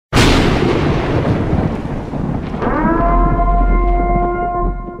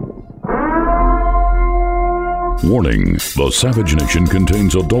Warning, the Savage Nation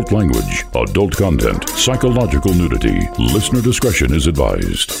contains adult language, adult content, psychological nudity. Listener discretion is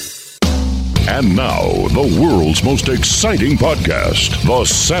advised. And now, the world's most exciting podcast, The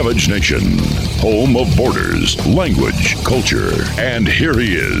Savage Nation, home of borders, language, culture. And here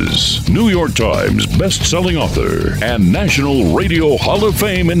he is, New York Times best-selling author and National Radio Hall of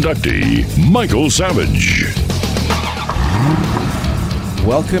Fame inductee, Michael Savage.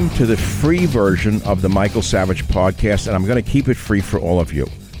 Welcome to the free version of the Michael Savage podcast, and I'm going to keep it free for all of you.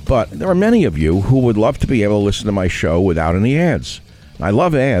 But there are many of you who would love to be able to listen to my show without any ads. I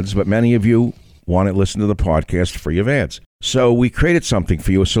love ads, but many of you want to listen to the podcast free of ads. So we created something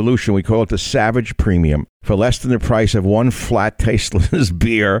for you, a solution. We call it the Savage Premium. For less than the price of one flat, tasteless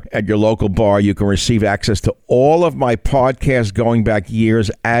beer at your local bar, you can receive access to all of my podcasts going back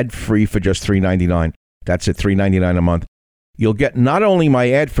years, ad-free for just $3.99. That's it, $3.99 a month. You'll get not only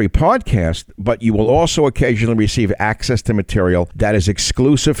my ad-free podcast, but you will also occasionally receive access to material that is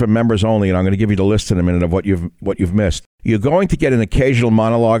exclusive for members only, and I'm going to give you the list in a minute of what you've missed. You're going to get an occasional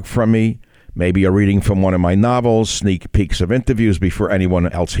monologue from me, maybe a reading from one of my novels, sneak peeks of interviews before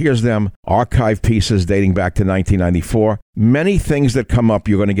anyone else hears them, archive pieces dating back to 1994. Many things that come up,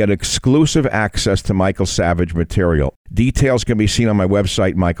 you're going to get exclusive access to Michael Savage material. Details can be seen on my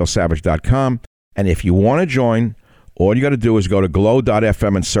website, michaelsavage.com, and if you want to join, all you got to do is go to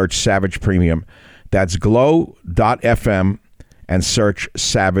glow.fm and search Savage Premium. That's glow.fm and search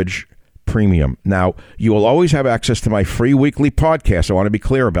Savage Premium. Now, you will always have access to my free weekly podcast. I want to be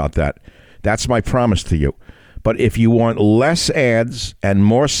clear about that. That's my promise to you. But if you want less ads and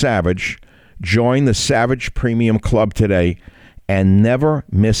more Savage, join the Savage Premium Club today and never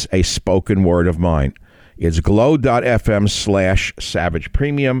miss a spoken word of mine. It's glow.fm/Savage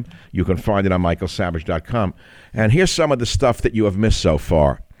Premium. You can find it on michaelsavage.com. And here's some of the stuff that you have missed so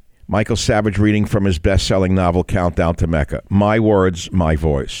far. Michael Savage reading from his best-selling novel, Countdown to Mecca. My words, my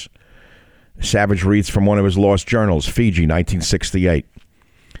voice. Savage reads from one of his lost journals, Fiji, 1968.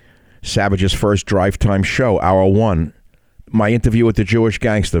 Savage's first drive time show, Hour One. My interview with the Jewish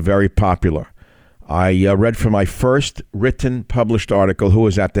gangster, very popular. I read from my first written, published article, Who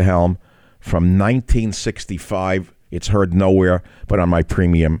Was at the Helm, from 1965. It's heard nowhere but on my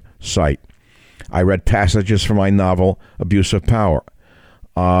premium site. I read passages from my novel, Abuse of Power.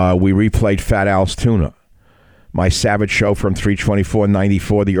 We replayed Fat Al's Tuna. My Savage show from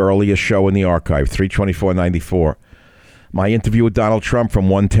 3/24/94, the earliest show in the archive, 3/24/94. My interview with Donald Trump from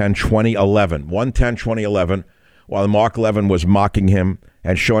 1/10/2011. 1/10/2011, while Mark Levin was mocking him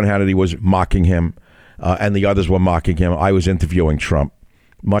and Sean Hannity was mocking him and the others were mocking him, I was interviewing Trump.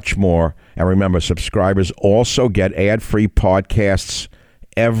 Much more. And remember, subscribers also get ad-free podcasts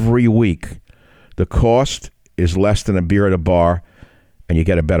every week. The cost is less than a beer at a bar, and you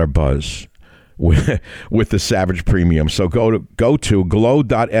get a better buzz with the Savage Premium. So go to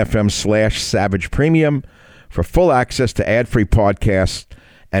glow.fm/Savage Premium for full access to ad-free podcasts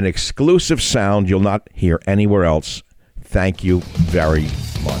and exclusive sound you'll not hear anywhere else. Thank you very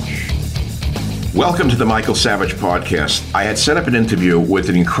much. Welcome to the Michael Savage podcast. I had set up an interview with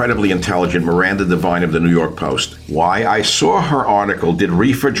an incredibly intelligent Miranda Devine of the New York Post. Why? I saw her article, Did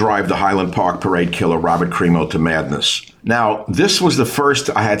Reefer Drive the Highland Park Parade Killer Robert Crimo to Madness? Now, this was the first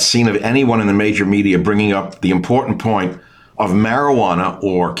I had seen of anyone in the major media bringing up the important point of marijuana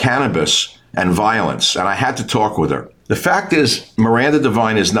or cannabis and violence, and I had to talk with her. The fact is, Miranda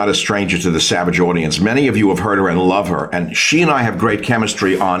Devine is not a stranger to the Savage audience. Many of you have heard her and love her, and she and I have great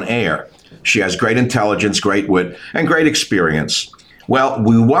chemistry on air. She has great intelligence, great wit, and great experience. Well,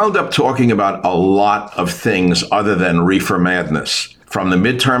 we wound up talking about a lot of things other than reefer madness, from the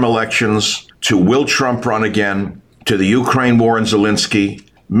midterm elections to will Trump run again, to the Ukraine war and Zelensky,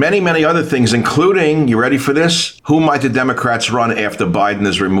 many, many other things, including, you ready for this? Who might the Democrats run after Biden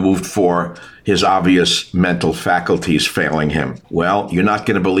is removed for his obvious mental faculties failing him? Well, you're not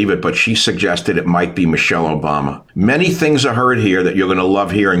going to believe it, but she suggested it might be Michelle Obama. Many things are heard here that you're going to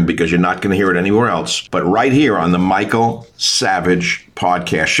love hearing because you're not going to hear it anywhere else, but right here on the Michael Savage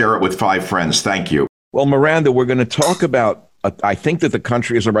podcast. Share it with 5 friends. Thank you. Well, Miranda, we're going to talk about, I think that the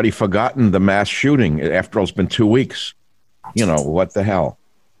country has already forgotten the mass shooting. After all, it's been 2 weeks. You know, what the hell?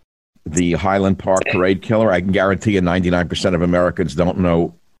 The Highland Park parade killer. I can guarantee you 99% of Americans don't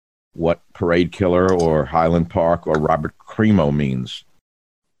know what parade killer or Highland Park or Robert Crimo means.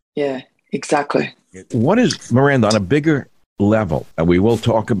 Yeah, exactly. What is, Miranda, on a bigger level, and we will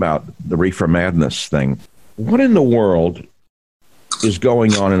talk about the reefer madness thing, what in the world is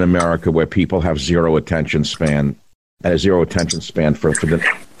going on in America where people have zero attention span and a zero attention span for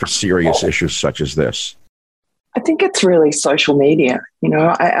serious issues such as this? I think it's really social media,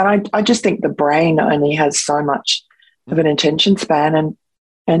 I just think the brain only has so much of an attention span.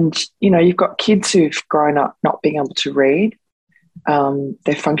 And you've got kids who've grown up not being able to read.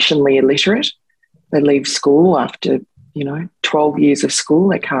 They're functionally illiterate. They leave school after, 12 years of school.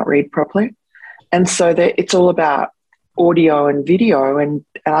 They can't read properly. And so it's all about audio and video. And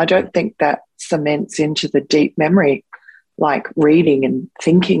I don't think that cements into the deep memory like reading and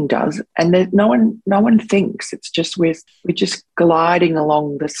thinking does. And no one thinks. It's just we're just gliding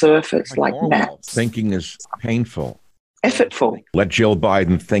along the surface like gnats. Thinking is painful. Effortful. Let Jill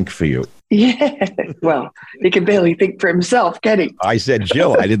Biden think for you. Yeah. Well, he can barely think for himself, can he? I said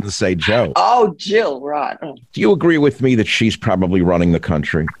Jill. I didn't say Joe. Oh, Jill, right. Oh. Do you agree with me that she's probably running the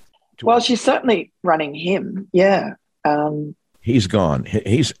country? Well, she's certainly running him. Yeah. He's gone.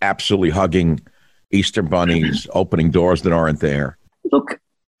 He's absolutely hugging Easter bunnies, opening doors that aren't there. Look,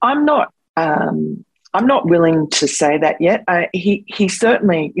 I'm not willing to say that yet. He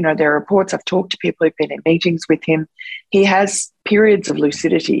certainly, there are reports, I've talked to people who've been in meetings with him. He has periods of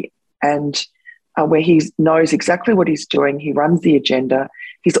lucidity and where he knows exactly what he's doing. He runs the agenda.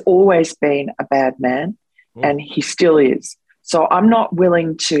 He's always been a bad man, and he still is. So I'm not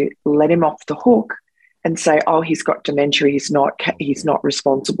willing to let him off the hook and say, oh, he's got dementia, he's not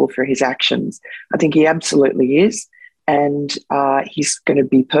responsible for his actions. I think he absolutely is. And he's going to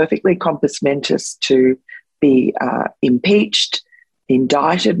be perfectly compos mentis to be impeached,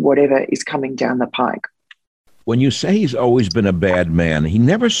 indicted, whatever is coming down the pike. When you say he's always been a bad man, he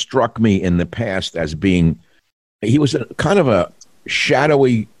never struck me in the past as being, he was kind of a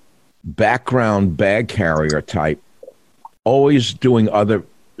shadowy background bag carrier type, always doing other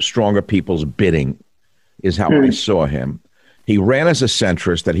stronger people's bidding is how I saw him. He ran as a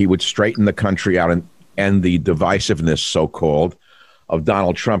centrist that he would straighten the country out and end the divisiveness, so-called, of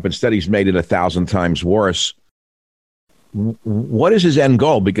Donald Trump. Instead, he's made it 1,000 times worse. What is his end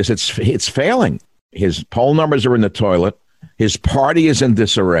goal? Because it's failing. His poll numbers are in the toilet. His party is in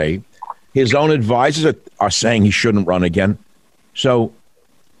disarray. His own advisors are saying he shouldn't run again. So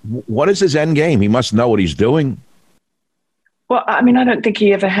what is his end game? He must know what he's doing. Well, I mean, I don't think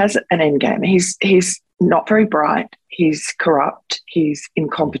he ever has an end game. He's not very bright. He's corrupt. He's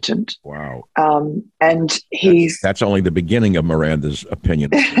incompetent. Wow. And that's only the beginning of Miranda's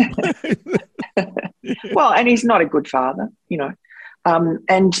opinion. Well, and he's not a good father,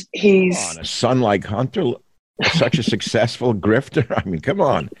 and he's a son like Hunter, such a successful grifter. I mean, come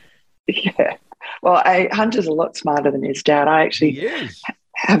on. Yeah. Well, Hunter's a lot smarter than his dad. I actually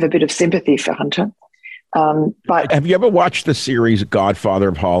have a bit of sympathy for Hunter. But have you ever watched the series Godfather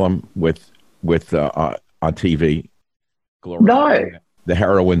of Harlem with on TV? No. The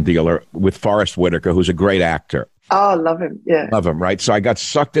heroin dealer with Forrest Whitaker, who's a great actor. Oh, I love him. Yeah. Love him, right? So I got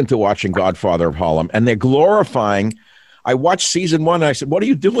sucked into watching Godfather of Harlem, and they're glorifying. I watched season 1, and I said, what are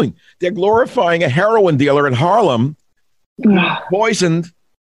you doing? They're glorifying a heroin dealer in Harlem who poisoned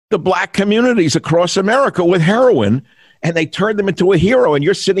the black communities across America with heroin, and they turned him into a hero. And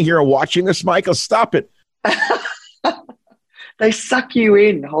you're sitting here watching this, Michael. Stop it. They suck you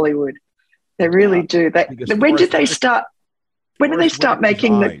in, Hollywood. They really do. When did they start? When did they start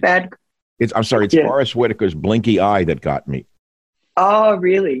making the bad? It's Forrest Whitaker's blinky eye that got me. Oh,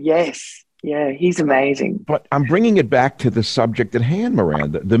 really? Yes. Yeah, he's amazing. But I'm bringing it back to the subject at hand,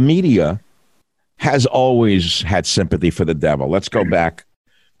 Miranda. The media has always had sympathy for the devil. Let's go back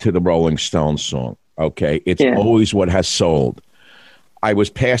to the Rolling Stones song. Okay, it's always what has sold. I was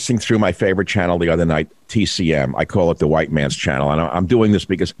passing through my favorite channel the other night, TCM. I call it the white man's channel. And I'm doing this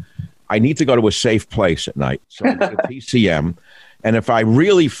because I need to go to a safe place at night. So I go to TCM. And if I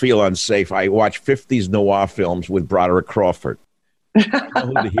really feel unsafe, I watch 50s noir films with Broderick Crawford. I know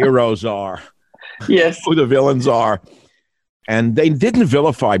who the heroes are. Yes. Who the villains are. And they didn't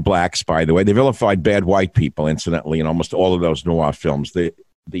vilify blacks, by the way. They vilified bad white people, incidentally, in almost all of those noir films. The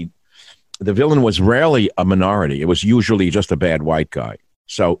villain was rarely a minority. It was usually just a bad white guy.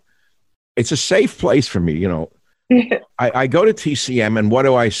 So it's a safe place for me, I go to TCM, and what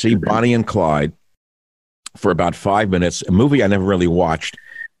do I see? Bonnie and Clyde for about 5 minutes, a movie I never really watched.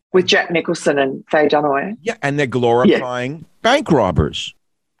 With Jack Nicholson and Faye Dunaway. Yeah, and they're glorifying bank robbers.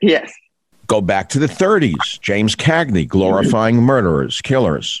 Yes. Go back to the 30s. James Cagney glorifying murderers,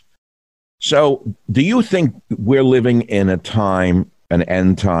 killers. So do you think we're living in a time, an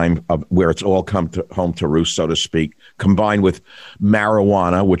end time, of where it's all come home to roost, so to speak, combined with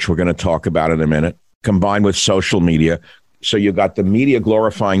marijuana, which we're going to talk about in a minute, combined with social media? So you've got the media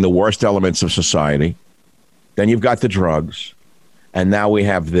glorifying the worst elements of society. Then you've got the drugs. And now we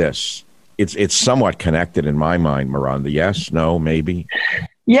have this. It's somewhat connected in my mind, Miranda. Yes? No? Maybe?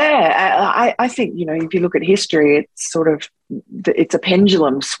 Yeah, I think, if you look at history, it's a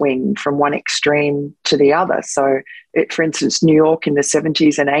pendulum swing from one extreme to the other. So, for instance, New York in the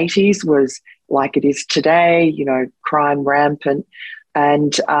 70s and 80s was like it is today, crime rampant.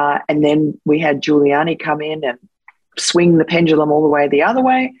 And then we had Giuliani come in and swing the pendulum all the way the other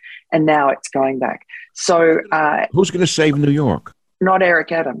way, and now it's going back. So who's going to save New York? Not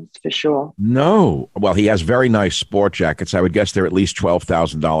Eric Adams, for sure. No. Well, he has very nice sport jackets. I would guess they're at least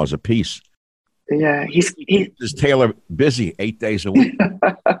 $12,000 a piece. Yeah, he's Taylor busy 8 days a week.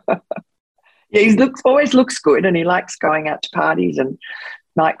 Yeah, he always looks good, and he likes going out to parties and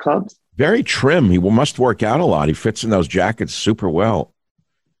nightclubs. Very trim. He must work out a lot. He fits in those jackets super well.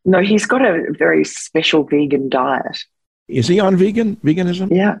 No, he's got a very special vegan diet. Is he on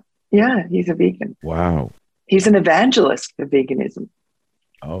veganism? Yeah, he's a vegan. Wow. He's an evangelist for veganism.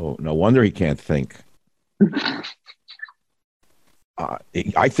 Oh, no wonder he can't think.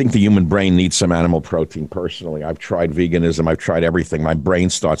 I think the human brain needs some animal protein. Personally, I've tried veganism. I've tried everything. My brain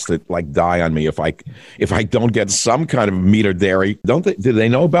starts to die on me if I don't get some kind of meat or dairy. Do they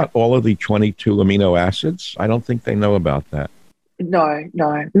know about all of the 22 amino acids? I don't think they know about that. No.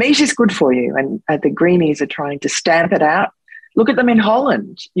 Meat is good for you, and the greenies are trying to stamp it out. Look at them in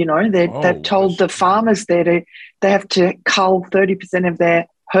Holland. They've told the farmers there they have to cull 30% of their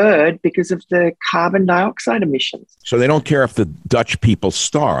herd because of the carbon dioxide emissions. So they don't care if the Dutch people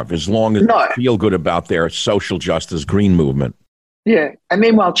starve as long as they feel good about their social justice green movement. Yeah. And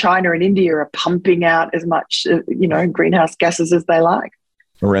meanwhile, China and India are pumping out as much, greenhouse gases as they like.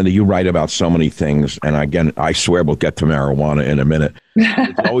 Miranda, you write about so many things. And again, I swear we'll get to marijuana in a minute.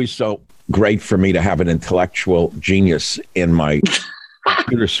 It's always so great for me to have an intellectual genius in my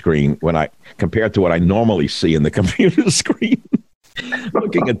computer screen compared to what I normally see in the computer screen.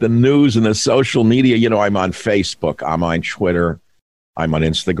 Looking at the news and the social media, I'm on Facebook, I'm on Twitter, I'm on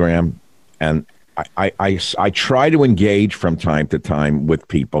Instagram, and I try to engage from time to time with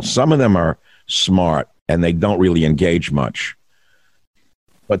people. Some of them are smart and they don't really engage much,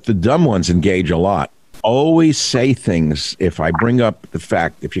 but the dumb ones engage a lot. Always say things. If I bring up the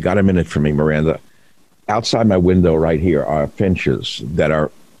fact, if you got a minute for me, Miranda, outside my window right here are finches that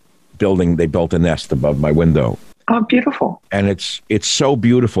are they built a nest above my window. Oh, beautiful. And it's so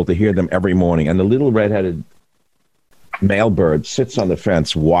beautiful to hear them every morning. And the little redheaded male bird sits on the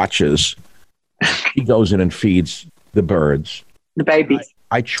fence, watches. He goes in and feeds the birds. The babies.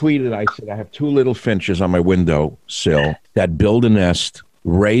 I tweeted, I said, I have two little finches on my windowsill that build a nest,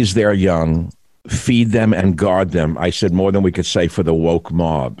 raise their young, feed them and guard them. I said more than we could say for the woke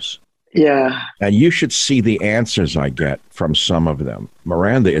mobs. Yeah. And you should see the answers I get from some of them.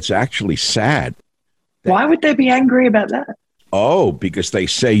 Miranda, it's actually sad. Why would they be angry about that? Oh, because they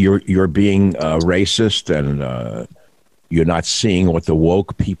say you're being racist and you're not seeing what the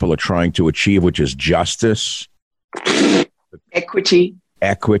woke people are trying to achieve, which is justice. Equity.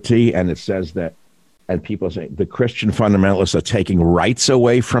 And it says that, and people say the Christian fundamentalists are taking rights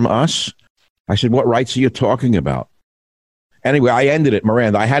away from us. I said, what rights are you talking about? Anyway, I ended it,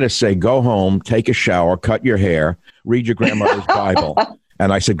 Miranda. I had to say, go home, take a shower, cut your hair, read your grandmother's Bible.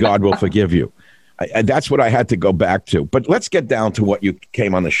 And I said, God will forgive you. And that's what I had to go back to. But let's get down to what you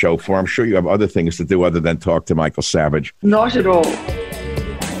came on the show for. I'm sure you have other things to do other than talk to Michael Savage. Not at all.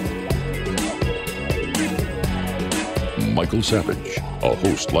 Michael Savage, a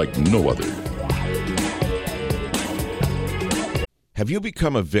host like no other. Have you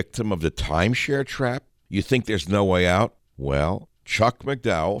become a victim of the timeshare trap? You think there's no way out? Well, Chuck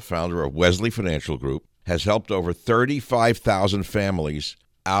McDowell, founder of Wesley Financial Group, has helped over 35,000 families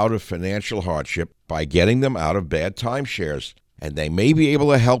out of financial hardship by getting them out of bad timeshares. And they may be able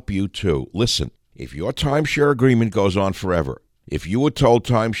to help you too. Listen, if your timeshare agreement goes on forever, if you were told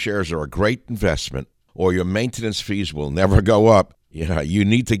timeshares are a great investment or your maintenance fees will never go up, you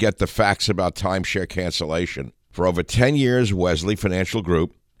need to get the facts about timeshare cancellation. For over 10 years, Wesley Financial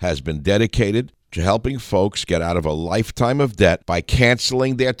Group has been dedicated to helping folks get out of a lifetime of debt by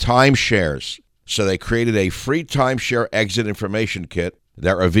canceling their timeshares. So they created a free timeshare exit information kit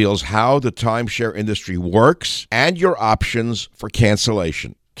that reveals how the timeshare industry works and your options for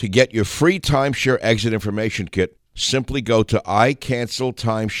cancellation. To get your free timeshare exit information kit, simply go to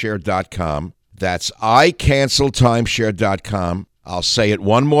icanceltimeshare.com. That's icanceltimeshare.com. I'll say it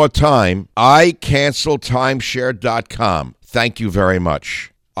one more time, icanceltimeshare.com. Thank you very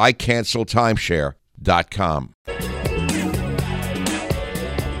much. icanceltimeshare.com.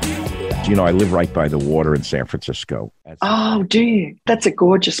 I live right by the water in San Francisco. Oh, do you? That's a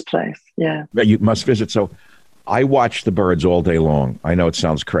gorgeous place. Yeah. You must visit. So I watch the birds all day long. I know it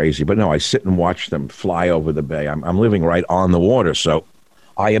sounds crazy, but no, I sit and watch them fly over the bay. I'm living right on the water. So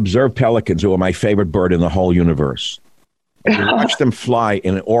I observe pelicans, who are my favorite bird in the whole universe. And you watch them fly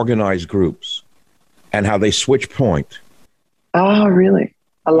in organized groups and how they switch point. Oh, really?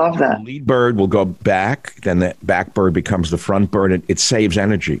 I love that. The lead bird will go back, then the back bird becomes the front bird, and it saves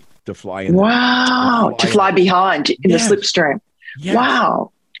energy to fly in. Wow, to fly behind in the slipstream. Yes.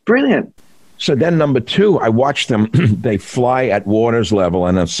 Wow, brilliant. So then number two, I watch them, they fly at water's level,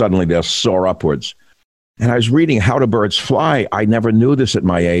 and then suddenly they'll soar upwards. And I was reading how do birds fly. I never knew this at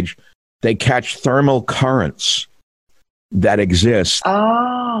my age. They catch thermal currents that exist.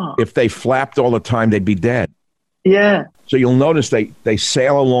 Oh. If they flapped all the time, they'd be dead. Yeah. So you'll notice they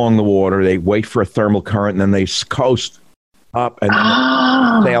sail along the water, they wait for a thermal current, and then they coast up and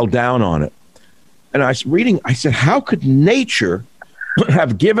sail down on it. And I was reading, I said, how could nature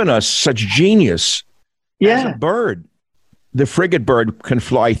have given us such genius as a bird? The frigate bird can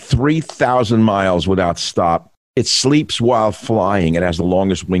fly 3,000 miles without stop. It sleeps while flying. It has the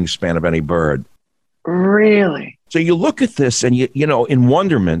longest wingspan of any bird. Really? So you look at this and, you know, in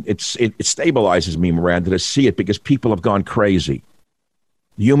wonderment, it stabilizes me, Miranda, to see it because people have gone crazy.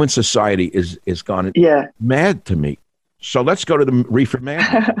 Human society is gone mad to me. So let's go to the reefer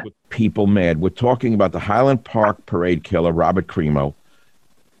madness with people mad. We're talking about the Highland Park parade killer, Robert Crimo.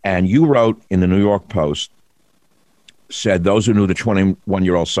 And you wrote in the New York Post, said those who knew the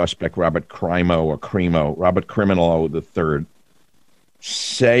 21-year-old suspect, Robert Criminal III,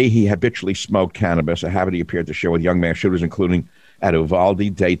 say he habitually smoked cannabis, a habit he appeared to share with young mass shooters, including at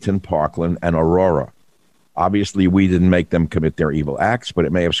Uvalde, Dayton, Parkland, and Aurora. Obviously, we didn't make them commit their evil acts, but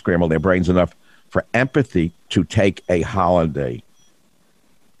it may have scrambled their brains enough for empathy to take a holiday.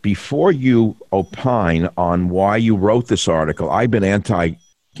 Before you opine on why you wrote this article, I've been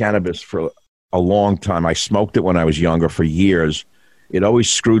anti-cannabis for a long time. I smoked it when I was younger for years. It always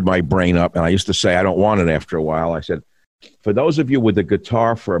screwed my brain up, and I used to say, I don't want it after a while. I said, for those of you with a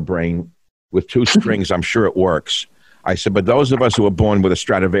guitar for a brain with two strings, I'm sure it works. I said, but those of us who are born with a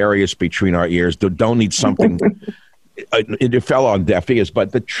Stradivarius between our ears don't need something. It fell on deaf ears.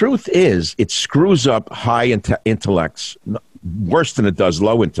 But the truth is, it screws up high intellects, worse than it does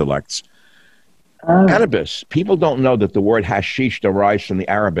low intellects. Cannabis. People don't know that the word hashish derives from the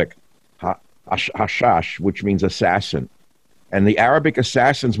Arabic hashash, which means assassin. And the Arabic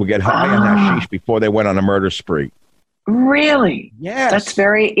assassins would get high on hashish before they went on a murder spree. Really? Yes. That's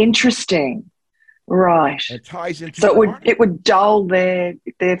very interesting. Right. It ties into so it would dull their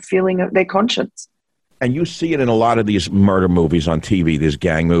feeling of their conscience. And you see it in a lot of these murder movies on TV, these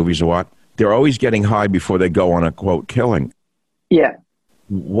gang movies or what. They're always getting high before they go on a, quote, killing. Yeah.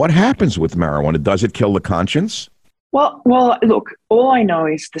 What happens with marijuana? Does it kill the conscience? Well, look, all I know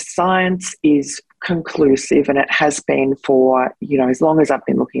is the science is conclusive, and it has been for, as long as I've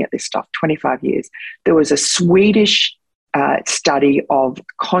been looking at this stuff, 25 years. There was a Swedish study of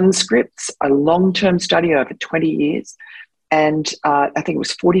conscripts, a long-term study over 20 years, and I think it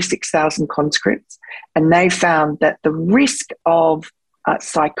was 46,000 conscripts, and they found that the risk of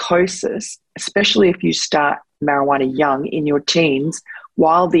psychosis, especially if you start marijuana young in your teens,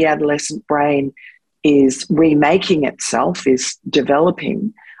 while the adolescent brain is remaking itself, is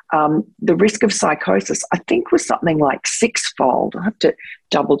developing, the risk of psychosis, I think, was something like sixfold. I have to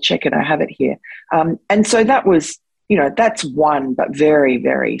double check it. I have it here. And so that was, that's one, but very,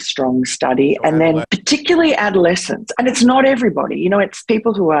 very strong study. And then particularly adolescents, and it's not everybody, it's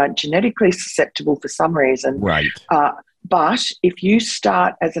people who are genetically susceptible for some reason. Right. But if you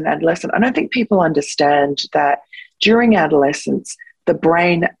start as an adolescent, I don't think people understand that during adolescence, the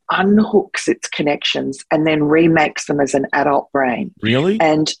brain unhooks its connections and then remakes them as an adult brain. Really?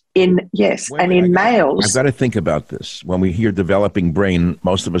 And in males... I've got to think about this. When we hear developing brain,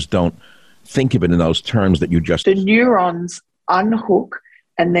 most of us don't think of it in those terms that you just... The neurons unhook,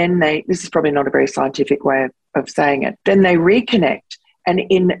 and then this is probably not a very scientific way of saying it, then they reconnect. And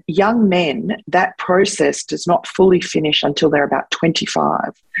in young men, that process does not fully finish until they're about 25.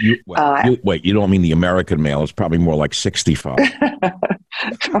 Wait, you don't mean the American male? It's probably more like 65.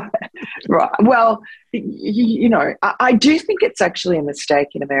 Right. Well, I do think it's actually a mistake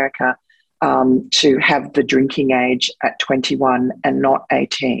in America to have the drinking age at 21 and not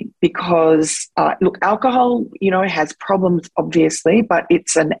 18 because, look, alcohol, has problems, obviously, but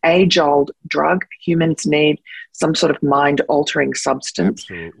it's an age-old drug. Humans need some sort of mind-altering substance.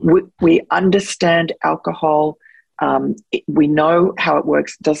 We understand alcohol. We know how it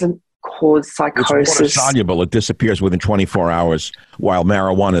works. It doesn't cause psychosis. It's water-soluble. It disappears within 24 hours, while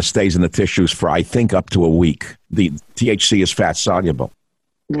marijuana stays in the tissues for, I think, up to a week. The THC is fat-soluble.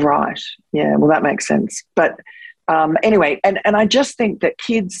 Right. Yeah, well, that makes sense. But anyway, and I just think that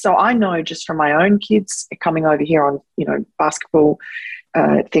kids, so I know just from my own kids coming over here on, basketball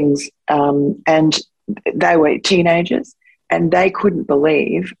things, and they were teenagers, and they couldn't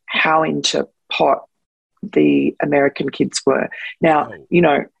believe how into pot the American kids were. Now,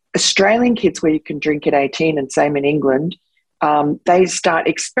 Australian kids where you can drink at 18, and same in England, they start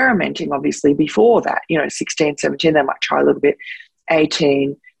experimenting obviously before that, 16, 17, they might try a little bit,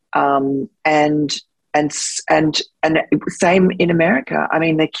 18, and same in America. I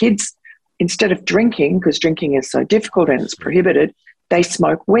mean, the kids, instead of drinking, because drinking is so difficult and it's prohibited, they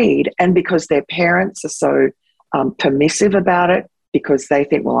smoke weed. And because their parents are so permissive about it, because they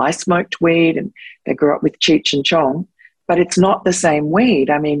think, well, I smoked weed, and they grew up with Cheech and Chong, but it's not the same weed.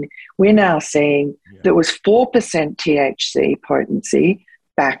 I mean, we're now seeing there was 4% THC potency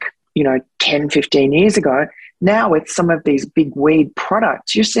back, 10, 15 years ago. Now with some of these big weed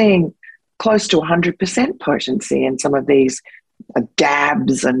products, you're seeing close to 100% potency in some of these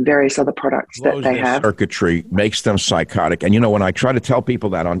dabs and various other products that they have. Circuitry makes them psychotic. And, when I try to tell people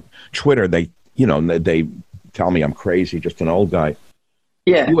that on Twitter, they tell me I'm crazy, just an old guy.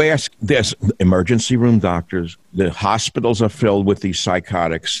 Yeah. You ask, there's emergency room doctors. The hospitals are filled with these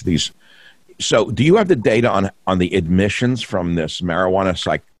psychotics. So do you have the data on the admissions from this marijuana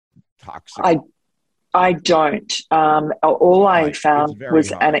toxic? I don't. All I found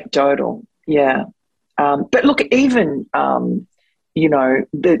was anecdotal. Yeah. But look, even, the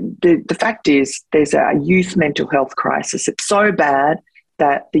fact is there's a youth mental health crisis. It's so bad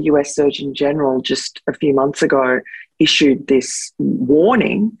that the US Surgeon General just a few months ago issued this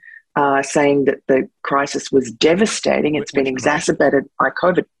warning saying that the crisis was devastating. It's been exacerbated by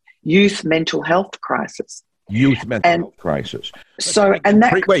COVID. Youth mental health crisis. Youth mental health crisis. So, and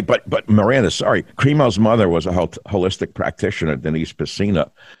that... Wait, but Miranda, sorry. Cremo's mother was a holistic practitioner, Denise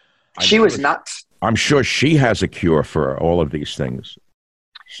Pacina. She was nuts. I'm sure she has a cure for all of these things.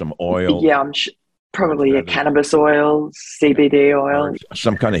 Some oil. Yeah, I'm sure. Probably a cannabis oil, CBD oil.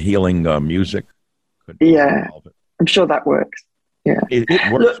 Some kind of healing music. Yeah, I'm sure that works. Yeah. It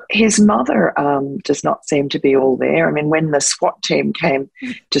works. Look, his mother does not seem to be all there. I mean, when the SWAT team came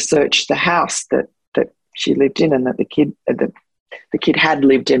to search the house that she lived in, and that the kid had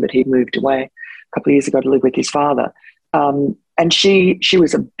lived in, but he'd moved away a couple of years ago to live with his father. And she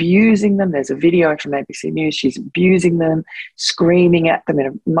was abusing them. There's a video from ABC News. She's abusing them, screaming at them in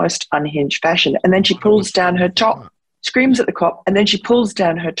a most unhinged fashion. And then she pulls down her top, screams at the cop, and then she pulls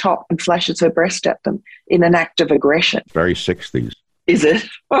down her top and flashes her breast at them in an act of aggression. Very 60s. Is it?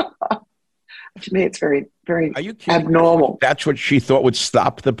 To me, it's very, very abnormal. That's what she thought would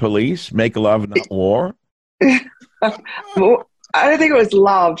stop the police? Make love, not war? Well, I don't think it was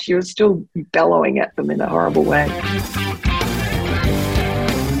love. She was still bellowing at them in a horrible way.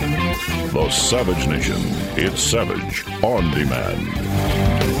 The Savage Nation. It's Savage on Demand.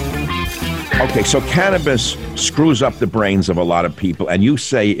 Okay, so cannabis screws up the brains of a lot of people, and you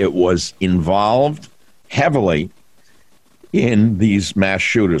say it was involved heavily in these mass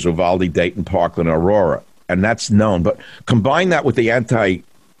shooters, Uvalde, Dayton, Parkland, Aurora, and that's known. But combine that with the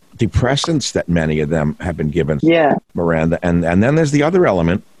antidepressants that many of them have been given, Miranda, and then there's the other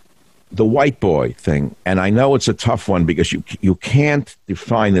element, the white boy thing. And I know it's a tough one because you can't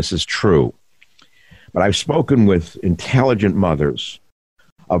define this as true. But I've spoken with intelligent mothers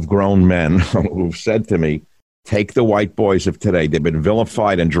of grown men who've said to me, take the white boys of today. They've been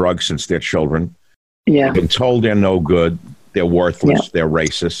vilified and drugged since they're children. Yeah. They've been told they're no good. They're worthless. They're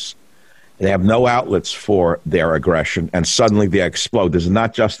racist. They have no outlets for their aggression. And suddenly they explode. This is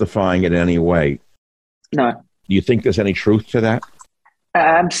not justifying it in any way. No. Do you think there's any truth to that?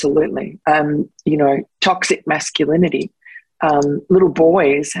 Absolutely. Toxic masculinity. Little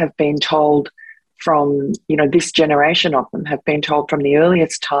boys have been told from, this generation of them have been told from the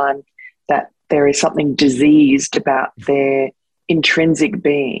earliest time that there is something diseased about their intrinsic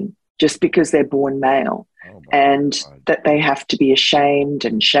being just because they're born male, and that they have to be ashamed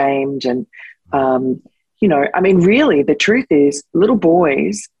and shamed. And, really the truth is little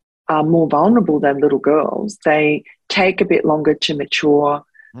boys are more vulnerable than little girls. They take a bit longer to mature.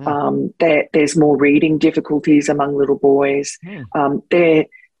 There's more reading difficulties among little boys.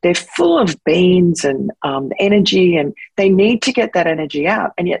 They're full of beans and energy, and they need to get that energy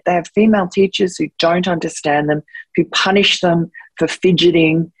out. And yet they have female teachers who don't understand them, who punish them for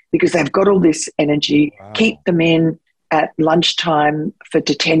fidgeting because they've got all this energy, keep them in at lunchtime for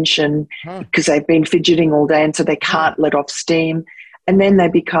detention because they've been fidgeting all day, and so they can't let off steam. And then they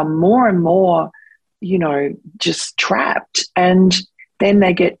become more and more, just trapped. And then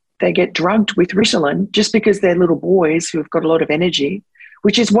they get drugged with Ritalin just because they're little boys who have got a lot of energy,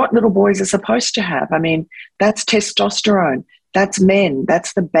 which is what little boys are supposed to have. I mean, that's testosterone. That's men.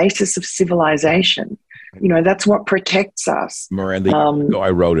 That's the basis of civilization. That's what protects us. Miranda, I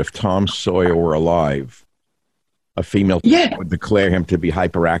wrote, if Tom Sawyer were alive, a female would declare him to be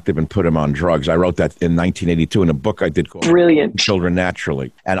hyperactive and put him on drugs. I wrote that in 1982 in a book I did called Brilliant. Children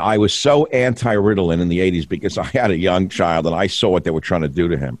Naturally. And I was so anti-Ritalin in the 80s because I had a young child and I saw what they were trying to do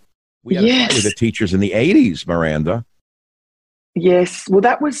to him. We had a fight with the teachers in the 80s, Miranda. Yes. Well,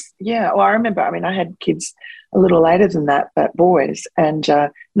 that was, Well, I remember, I had kids a little later than that, but boys. And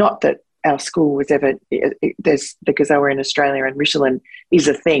not that our school was ever, because they were in Australia and Ritalin is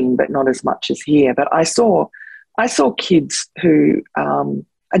a thing, but not as much as here. But I saw kids who are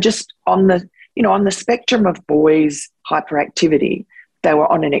just on the spectrum of boys' hyperactivity. They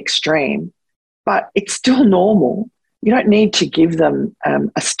were on an extreme, but it's still normal. You don't need to give them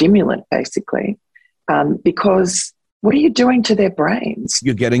a stimulant, basically, because what are you doing to their brains?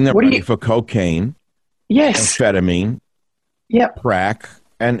 You're getting them ready for cocaine, amphetamine, crack,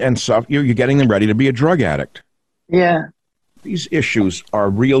 and stuff. You're getting them ready to be a drug addict. Yeah. These issues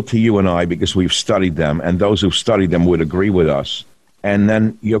are real to you and I because we've studied them, and those who've studied them would agree with us. And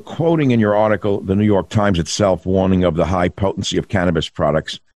then you're quoting in your article the New York Times itself warning of the high potency of cannabis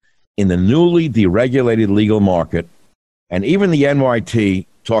products in the newly deregulated legal market. And even the NYT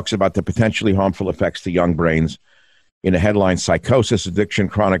talks about the potentially harmful effects to young brains in a headline, psychosis, addiction,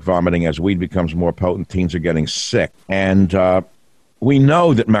 chronic vomiting. As weed becomes more potent, teens are getting sick. And we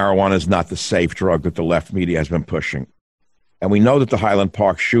know that marijuana is not the safe drug that the left media has been pushing. And we know that the Highland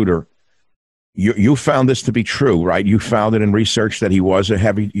Park shooter, you found this to be true, right? You found it in research that he was a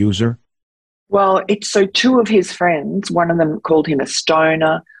heavy user? Well, so two of his friends, one of them called him a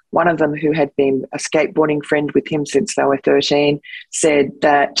stoner, one of them who had been a skateboarding friend with him since they were 13, said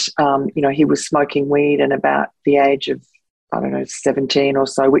that, he was smoking weed and about the age of, 17 or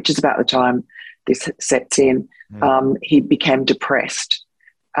so, which is about the time this sets in, he became depressed.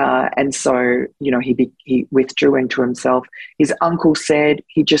 And so, he withdrew into himself. His uncle said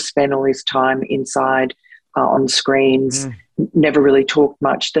he just spent all his time inside on screens, never really talked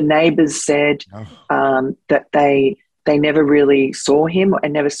much. The neighbours said that they never really saw him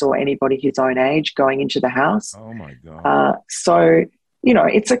and never saw anybody his own age going into the house. Oh, my God. So,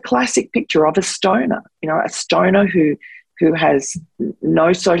 it's a classic picture of a stoner, a stoner who has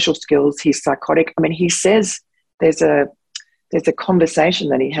no social skills. He's psychotic. He says there's a conversation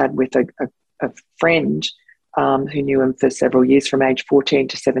that he had with a friend who knew him for several years from age 14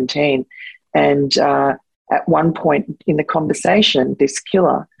 to 17. And at one point in the conversation, this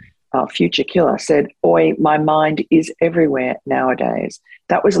killer, future killer, said, "Oi, my mind is everywhere nowadays."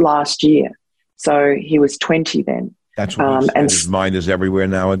 That was last year. So he was 20 then. That's what he said, his mind is everywhere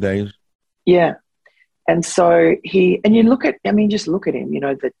nowadays? Yeah. And so you look at, just look at him,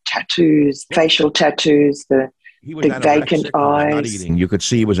 the tattoos, facial tattoos, the vacant eyes. Not eating. You could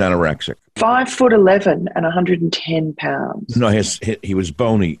see he was anorexic. 5'11" and 110 pounds. No, he was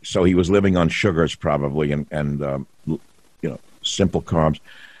bony, so he was living on sugars probably and simple carbs.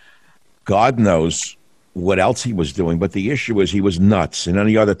 God knows what else he was doing, but the issue is he was nuts. In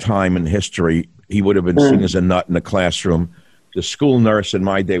any other time in history, he would have been seen as a nut in the classroom. The school nurse in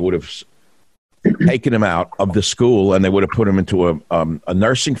my day would have taken him out of the school and they would have put him into a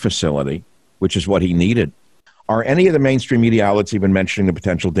nursing facility, which is what he needed. Are any of the mainstream media outlets even mentioning the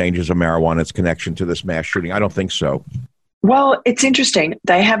potential dangers of marijuana's connection to this mass shooting? I don't think so. Well, it's interesting.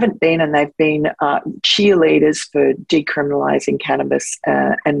 They haven't been, and they've been cheerleaders for decriminalizing cannabis,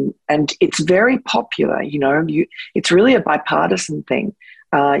 and it's very popular. It's really a bipartisan thing.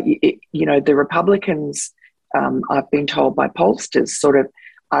 The Republicans, I've been told by pollsters, sort of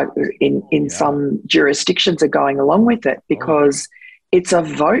in some jurisdictions are going along with it because it's a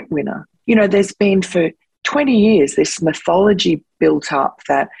vote winner. There's been for 20 years this mythology built up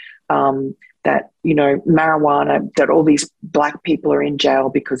that marijuana, that all these black people are in jail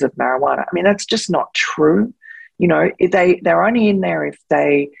because of marijuana. That's just not true. They're only in there if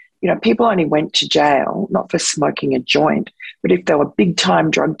they, people only went to jail, not for smoking a joint, but if they were big time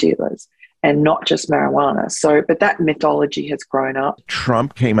drug dealers and not just marijuana. So, but that mythology has grown up.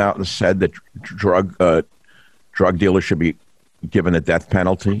 Trump came out and said that drug dealers should be given a death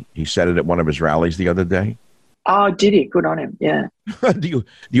penalty. He said it at one of his rallies the other day. Oh, did he? Good on him. Yeah. Do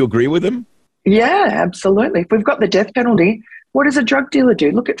you agree with him? Yeah, absolutely. If we've got the death penalty, what does a drug dealer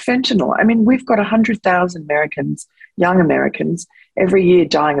do? Look at fentanyl. We've got 100,000 Americans, young Americans, every year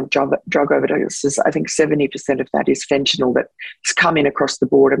dying of drug overdoses. I think 70% of that is fentanyl that's come in across the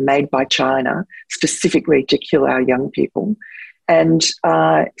border, made by China, specifically to kill our young people. And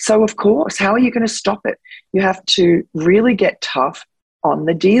so, of course, how are you going to stop it? You have to really get tough on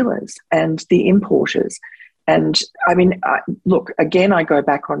the dealers and the importers And I mean, look, again, I go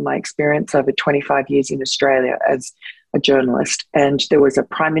back on my experience over 25 years in Australia as a journalist, and there was a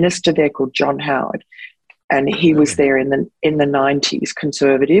prime minister there called John Howard, and he was there in the 90s,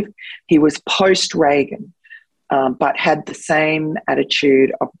 conservative. He was post-Reagan, but had the same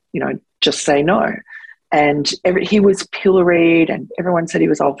attitude of, just say no. And he was pilloried, and everyone said he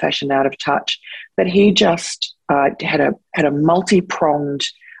was old-fashioned, out of touch. But he just had a multi-pronged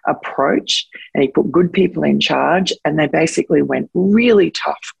approach, and he put good people in charge, and they basically went really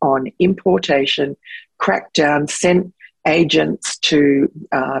tough on importation, cracked down, sent agents to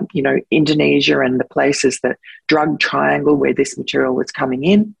Indonesia and the places, the drug triangle where this material was coming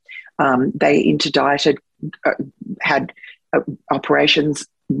in. They interdicted, had operations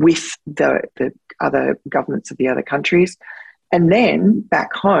with the other governments of the other countries. And then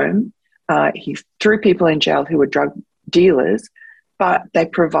back home, he threw people in jail who were drug dealers, but they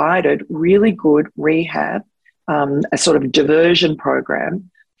provided really good rehab, a sort of diversion program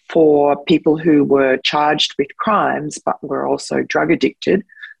for people who were charged with crimes but were also drug addicted.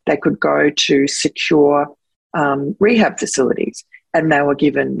 They could go to secure rehab facilities, and they were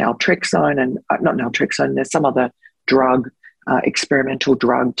given naltrexone and not naltrexone, there's some other drug, experimental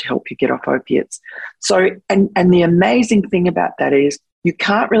drug to help you get off opiates. So, and the amazing thing about that is you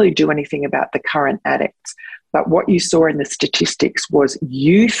can't really do anything about the current addicts, but what you saw in the statistics was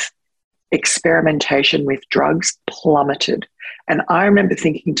youth experimentation with drugs plummeted. And I remember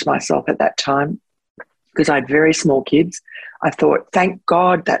thinking to myself at that time, because I had very small kids, I thought, thank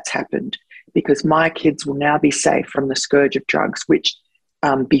God that's happened, because my kids will now be safe from the scourge of drugs, which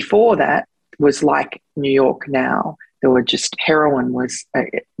before that was like New York now. There were just, heroin was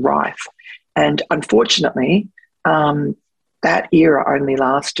rife. And unfortunately, that era only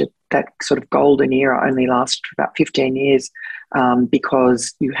lasted, that sort of golden era only lasted for about 15 years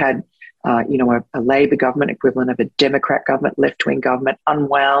because you had, a Labor government equivalent of a Democrat government, left-wing government,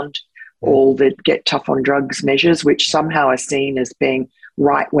 unwound all the get tough on drugs measures, which somehow are seen as being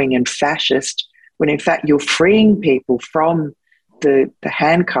right-wing and fascist, when in fact you're freeing people from the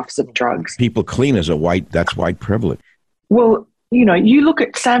handcuffs of drugs. People clean as that's white privilege. Well, you look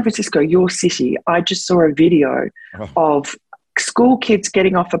at San Francisco, your city. I just saw a video of school kids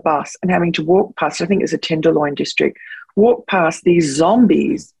getting off a bus and having to walk past, I think it's a Tenderloin district, walk past these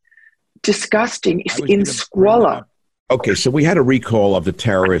zombies, disgusting, in squalor. Okay, so we had a recall of the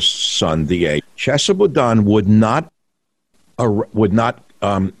terrorist's son, DA. Chesa Boudin would not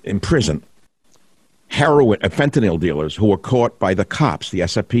imprison fentanyl dealers who were caught by the cops. The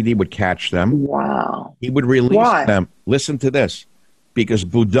SFPD would catch them. Wow. He would release them. Listen to this. Because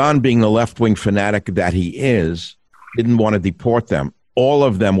Boudin, being the left-wing fanatic that he is, didn't want to deport them. All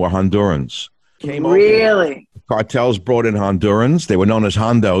of them were Hondurans. Really? Cartels brought in Hondurans. They were known as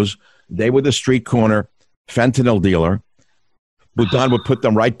Hondos. They were the street corner fentanyl dealer. Boudin would put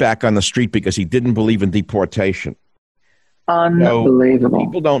them right back on the street because he didn't believe in deportation. Unbelievable. So,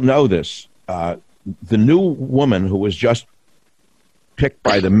 people don't know this. The new woman who was just picked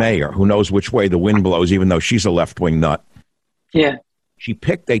by the mayor, who knows which way the wind blows, even though she's a left-wing nut. Yeah. She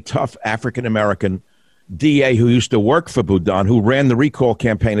picked a tough African-American DA who used to work for Boudin, who ran the recall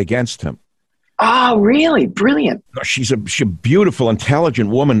campaign against him. Oh, really? Brilliant. She's a beautiful,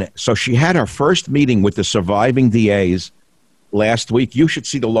 intelligent woman. So she had her first meeting with the surviving DAs last week. You should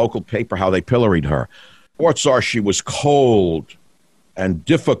see the local paper, how they pilloried her. Reports are she was cold and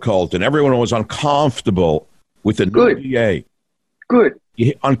difficult, and everyone was uncomfortable with the new DA. Good.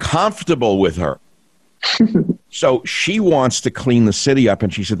 Uncomfortable with her. So she wants to clean the city up,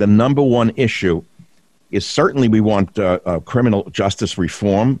 and she said the number one issue is certainly we want criminal justice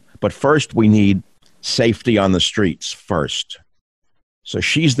reform, but first we need safety on the streets first. So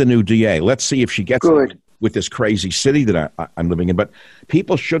she's the new DA. Let's see if she gets it with this crazy city that I'm living in. But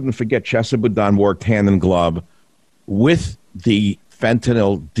people shouldn't forget Chesa Boudin worked hand in glove with the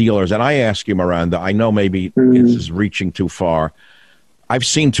fentanyl dealers. And I ask you, Miranda, I know maybe this is reaching too far. I've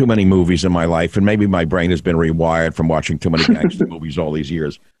seen too many movies in my life, and maybe my brain has been rewired from watching too many gangster movies all these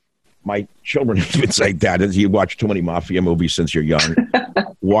years. My children even say, Dad, you watch too many mafia movies since you're young.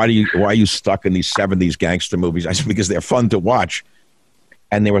 Why are you stuck in these 70s gangster movies? I said, because they're fun to watch.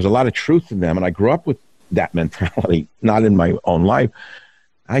 And there was a lot of truth in them. And I grew up with that mentality, not in my own life.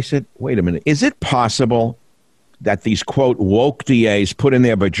 I said, wait a minute. Is it possible that these, quote, woke DAs put in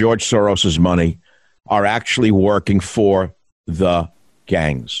there by George Soros's money are actually working for the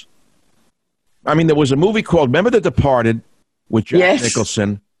gangs? I mean, there was a movie called, remember The Departed with Jack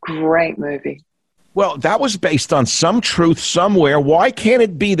Nicholson? Great movie. Well, that was based on some truth somewhere. Why can't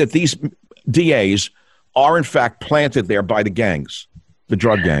it be that these DAs are in fact planted there by the gangs, the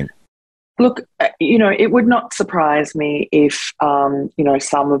drug gang? Look, it would not surprise me if,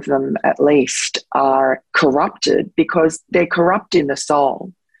 some of them at least are corrupted, because they're corrupt in the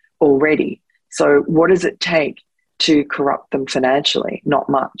soul already. So what does it take to corrupt them financially? Not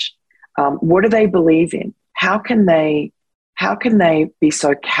much. What do they believe in? How can they be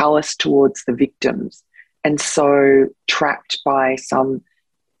so callous towards the victims and so trapped by some,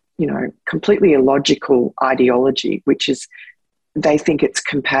 completely illogical ideology, which is they think it's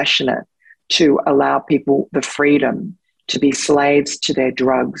compassionate to allow people the freedom to be slaves to their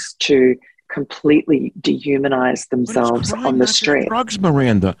drugs, to completely dehumanize themselves on the street. Drugs,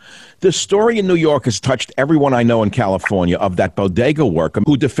 Miranda. The story in New York has touched everyone I know in California of that bodega worker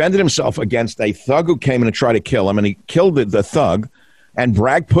who defended himself against a thug who came in and tried to kill him, and he killed the thug, and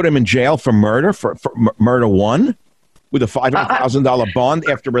Bragg put him in jail for murder, for murder one, with a $500,000 bond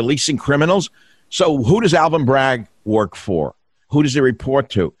after releasing criminals. So who does Alvin Bragg work for? Who does he report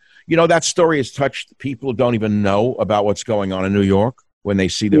to? That story has touched people who don't even know about what's going on in New York when they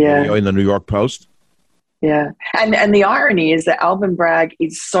see the video in the New York Post. Yeah. And the irony is that Alvin Bragg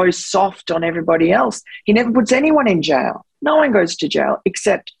is so soft on everybody else. He never puts anyone in jail. No one goes to jail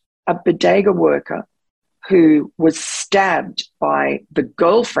except a bodega worker who was stabbed by the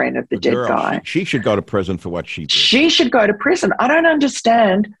girlfriend of the dead guy. She should go to prison for what she did. She should go to prison. I don't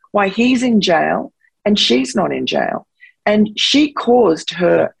understand why he's in jail and she's not in jail. And she caused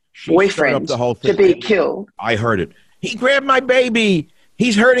her boyfriend to be killed. I heard it. He grabbed my baby.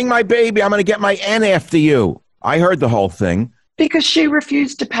 He's hurting my baby. I'm going to get my N after you. I heard the whole thing. Because she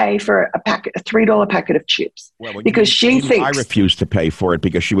refused to pay for a $3 packet of chips. Because she thinks... I refused to pay for it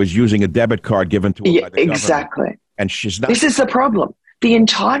because she was using a debit card given to her by the exactly. government. And she's not... This is the problem. The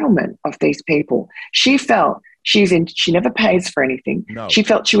entitlement of these people. She felt she never pays for anything. No. She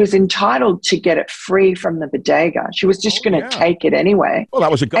felt she was entitled to get it free from the bodega. She was just going to take it anyway. Well, that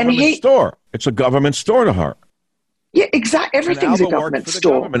was a government store. It's a government store to her. Yeah, exactly. Everything's a government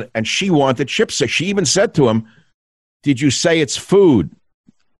store. And she wanted chips. So she even said to him, did you say it's food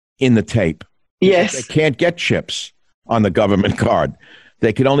in the tape? Yes. They can't get chips on the government card.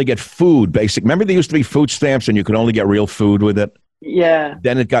 They could only get food, basic. Remember there used to be food stamps and you could only get real food with it? Yeah.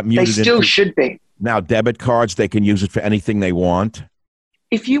 Then it got muted. They still should be. Now debit cards, they can use it for anything they want.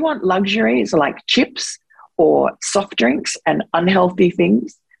 If you want luxuries like chips or soft drinks and unhealthy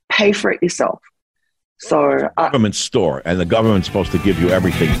things, pay for it yourself. So, government store, and the government's supposed to give you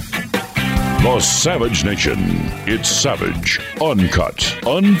everything. The Savage Nation. It's savage, uncut,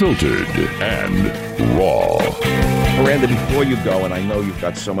 unfiltered, and raw. Miranda, before you go, and I know you've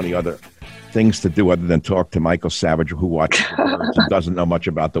got so many other things to do other than talk to Michael Savage, who watches the birds and doesn't know much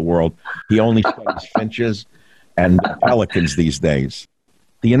about the world. He only studies finches and pelicans these days.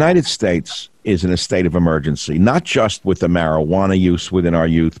 The United States is in a state of emergency, not just with the marijuana use within our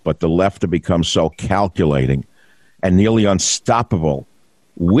youth, but the left have become so calculating and nearly unstoppable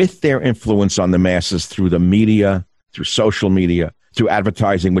with their influence on the masses through the media, through social media, through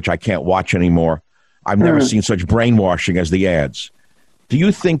advertising, which I can't watch anymore. I've never seen such brainwashing as the ads. Do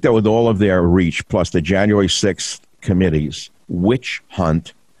you think that with all of their reach, plus the January 6th committees, witch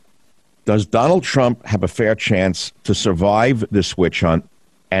hunt, does Donald Trump have a fair chance to survive this witch hunt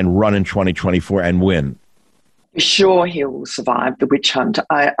and run in 2024 and win? Sure, he will survive the witch hunt.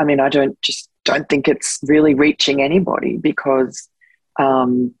 I mean, I don't think it's really reaching anybody, because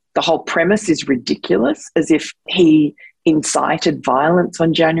the whole premise is ridiculous, as if he incited violence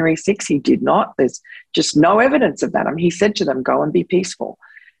on January 6th. He did not. There's just no evidence of that. I mean, he said to them, go and be peaceful.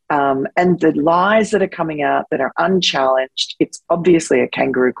 And the lies that are coming out that are unchallenged, it's obviously a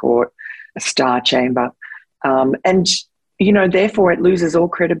kangaroo court, a star chamber. And, therefore it loses all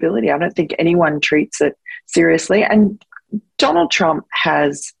credibility. I don't think anyone treats it seriously. And Donald Trump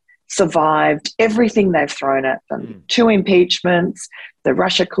has survived everything they've thrown at them. 2 impeachments, the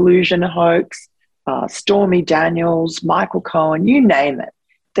Russia collusion hoax, Stormy Daniels, Michael Cohen, you name it.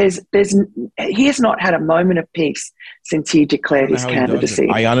 He has not had a moment of peace since he declared his candidacy.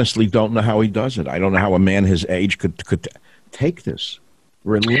 I honestly don't know how he does it. I don't know how a man his age could take this.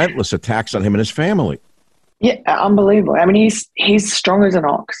 Relentless attacks on him and his family. Yeah, unbelievable. I mean, he's strong as an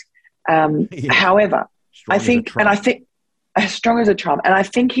ox. However, I think strong as a Trump, and I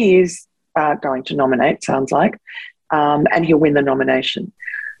think he is going to nominate, sounds like, and he'll win the nomination.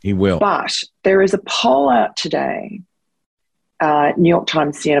 He will. But there is a poll out today, New York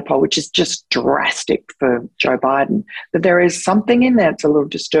Times Siena poll, which is just drastic for Joe Biden. But there is something in there that's a little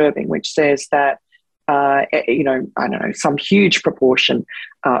disturbing, which says that, I don't know, some huge proportion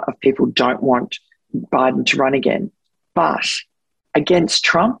of people don't want Biden to run again. But against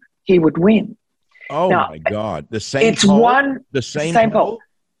Trump, he would win. Oh, now, my God. The same it's poll? One, the same poll?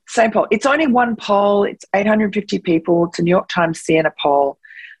 Same poll. It's only one poll. It's 850 people. It's a New York Times Siena poll.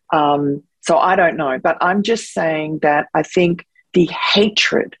 So I don't know. But I'm just saying that I think the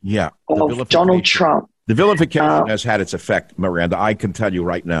hatred of Donald Trump. The vilification has had its effect, Miranda. I can tell you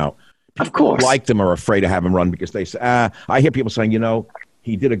right now. People of course. who like them are afraid to have him run because they say, I hear people saying,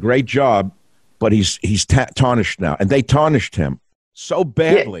 he did a great job, but he's tarnished now. And they tarnished him so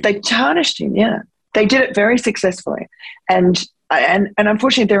badly. Yeah, they tarnished him, yeah. They did it very successfully. And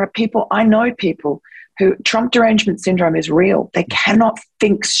unfortunately, there are people, I know people who Trump derangement syndrome is real. They cannot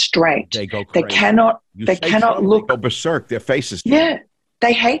think straight. They go crazy. They cannot look. They go berserk. Their faces. Yeah.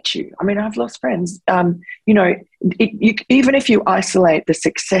 They hate you. I mean, I've lost friends. Even if you isolate the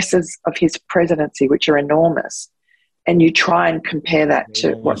successes of his presidency, which are enormous, and you try and compare that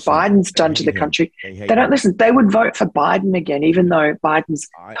to what Biden's done to the country, they don't listen. They would vote for Biden again, even though Biden's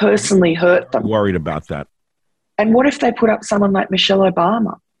personally hurt them. I'm worried about that. And what if they put up someone like Michelle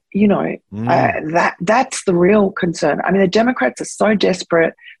Obama? That's the real concern. I mean, the Democrats are so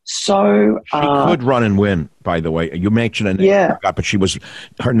desperate. She could run and win, by the way. You mentioned a name, but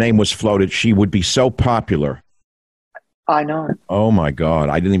her name was floated. She would be so popular. I know. Oh my God.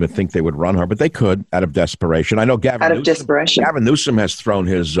 I didn't even think they would run her, but they could out of desperation. I know Gavin Newsom has thrown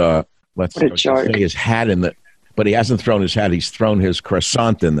his his hat in the, but he hasn't thrown his hat, he's thrown his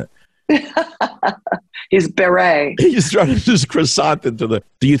croissant in the his beret. He's thrown his croissant into the.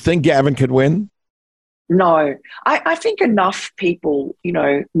 Do you think Gavin could win? No, I think enough people,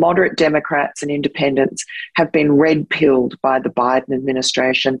 moderate Democrats and independents have been red-pilled by the Biden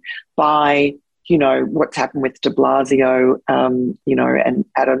administration, by, what's happened with de Blasio, and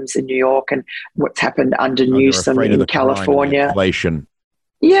Adams in New York, and what's happened under Newsom in California.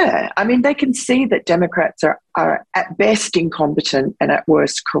 Yeah, I mean, they can see that Democrats are at best incompetent and at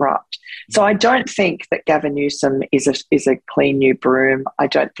worst corrupt. So I don't think that Gavin Newsom is a clean new broom. I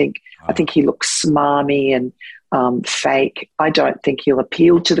think he looks smarmy and fake. I don't think he'll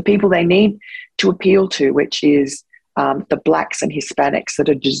appeal to the people they need to appeal to, which is the blacks and Hispanics that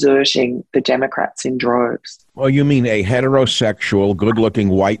are deserting the Democrats in droves. Well, you mean a heterosexual, good-looking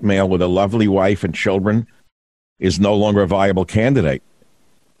white male with a lovely wife and children is no longer a viable candidate?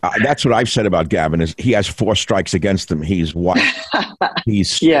 That's what I've said about Gavin is he has 4 strikes against him. He's white.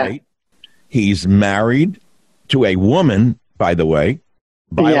 He's straight. Yeah. He's married to a woman, by the way,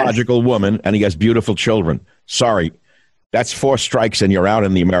 biological woman, and he has beautiful children. Sorry, that's 4 strikes and you're out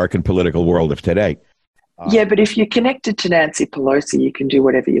in the American political world of today. Yeah, but if you're connected to Nancy Pelosi, you can do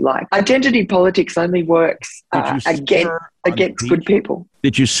whatever you like. Identity politics only works against good people.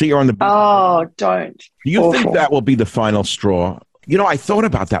 Did you see her on the beach? Oh, don't. Do you think that will be the final straw? I thought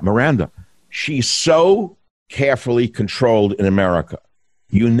about that, Miranda. She's so carefully controlled in America.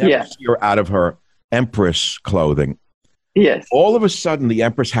 You never see her out of her Empress clothing. Yes. All of a sudden, the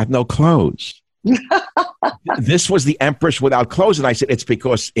Empress had no clothes. This was the Empress without clothes. And I said, it's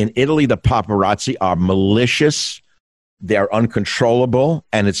because in Italy, the paparazzi are malicious. They're uncontrollable.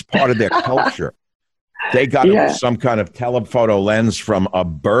 And it's part of their culture. They got some kind of telephoto lens from a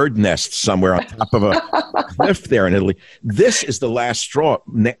bird nest somewhere on top of a cliff there in Italy. This is the last straw.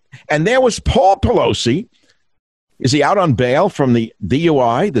 And there was Paul Pelosi. Is he out on bail from the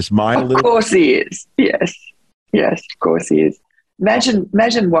DUI? This minor. Of course he is. Yes, of course he is.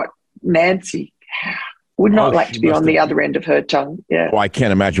 Imagine what Nancy would not like to be on the other end of her tongue. Yeah. Oh, I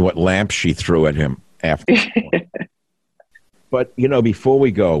can't imagine what lamp she threw at him after. But before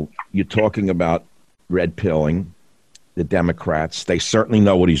we go, you're talking about red pilling the Democrats. They certainly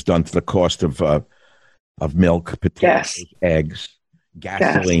know what he's done to the cost of milk, potatoes, eggs,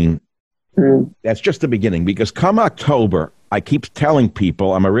 gasoline. That's just the beginning, because come October, I keep telling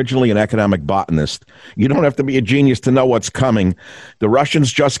people, I'm originally an economic botanist. You don't have to be a genius to know what's coming. The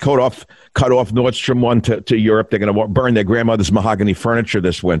Russians just cut off Nord Stream 1 to Europe. They're going to burn their grandmother's mahogany furniture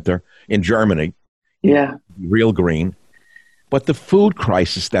this winter in Germany. Yeah. Real green. But the food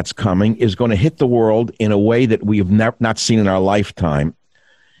crisis that's coming is going to hit the world in a way that we have not seen in our lifetime,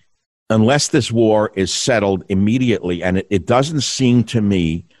 unless this war is settled immediately. And it doesn't seem to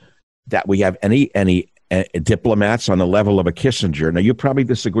me that we have any diplomats on the level of a Kissinger. Now, you probably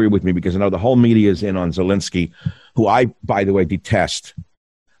disagree with me because I know the whole media is in on Zelensky, who I, by the way, detest.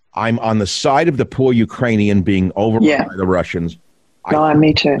 I'm on the side of the poor Ukrainian being overrun by the Russians.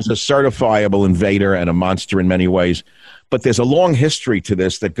 Me too. He's a certifiable invader and a monster in many ways. But there's a long history to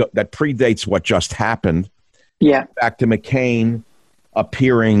this that predates what just happened. Yeah. Back to McCain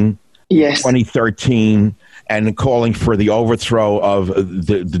appearing in 2013 and calling for the overthrow of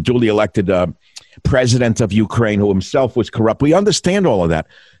the duly elected president of Ukraine, who himself was corrupt. We understand all of that.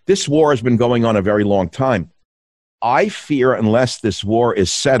 This war has been going on a very long time. I fear unless this war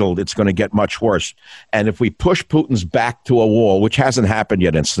is settled, it's going to get much worse. And if we push Putin's back to a wall, which hasn't happened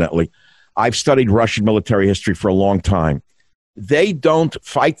yet, incidentally, I've studied Russian military history for a long time. They don't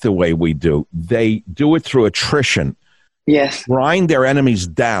fight the way we do. They do it through attrition. Yes. Grind their enemies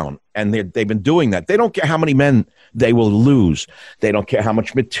down. And they've been doing that. They don't care how many men they will lose. They don't care how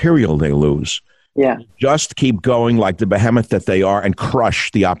much material they lose. Yeah. Just keep going like the behemoth that they are and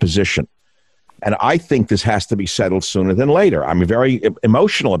crush the opposition. And I think this has to be settled sooner than later. I'm very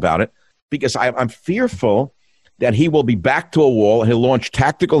emotional about it because I'm fearful that he will be back to a wall and he'll launch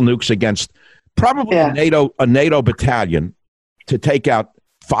tactical nukes against probably a NATO battalion to take out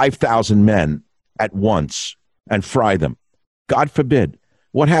 5,000 men at once and fry them. God forbid.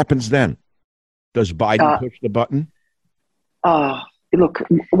 What happens then? Does Biden push the button? Look,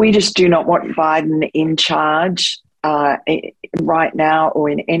 we just do not want Biden in charge right now or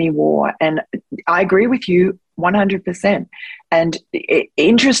in any war. And I agree with you 100%. And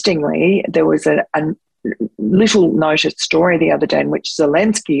interestingly, there was a little noted story the other day in which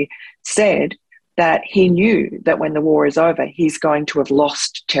Zelensky said that he knew that when the war is over, he's going to have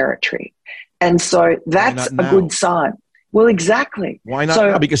lost territory. And so that's a good sign. Well, exactly. Why not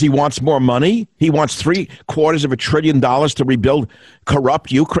now? Because he wants more money. He wants $750 billion to rebuild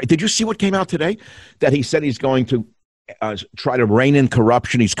corrupt Ukraine. Did you see what came out today? That he said he's going to try to rein in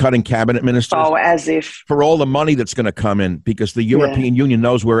corruption. He's cutting cabinet ministers. Oh, as if. For all the money that's going to come in, because the European Union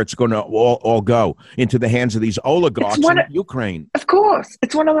knows where it's going to all go, into the hands of these oligarchs in Ukraine. Of course.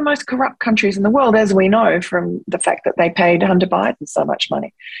 It's one of the most corrupt countries in the world, as we know from the fact that they paid Hunter Biden so much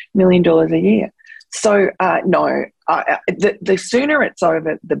money, $1 million a year. So, no, the sooner it's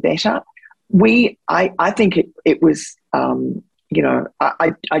over, the better. I think it was,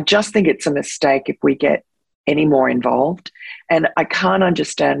 I just think it's a mistake if we get any more involved. And I can't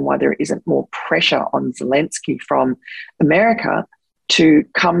understand why there isn't more pressure on Zelensky from America to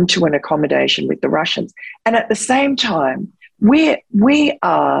come to an accommodation with the Russians. And at the same time, we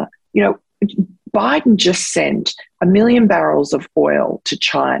are, Biden just sent 1 million barrels of oil to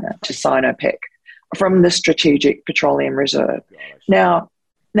China, to Sinopec, from the Strategic Petroleum Reserve. Now,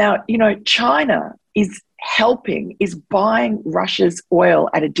 China is buying Russia's oil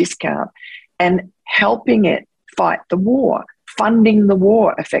at a discount and helping it fight the war, funding the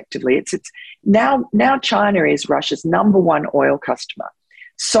war effectively. It's now China is Russia's #1 oil customer.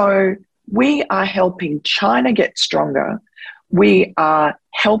 So we are helping China get stronger. We are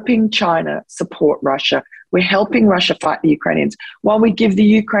helping China support Russia. We're helping Russia fight the Ukrainians while we give the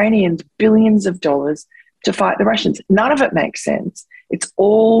Ukrainians billions of dollars to fight the Russians. None of it makes sense. It's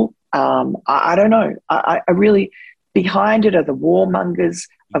all, I don't know. I really, behind it are the warmongers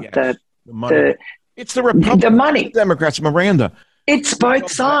of the money. It's the Republicans, the money. The Democrats, Miranda. It's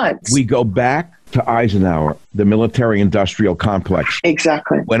both sides. We go back to Eisenhower, the military-industrial complex.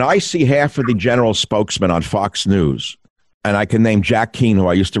 Exactly. When I see half of the general spokesman on Fox News, and I can name Jack Keane, who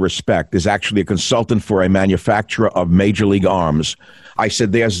I used to respect, is actually a consultant for a manufacturer of Major League Arms. I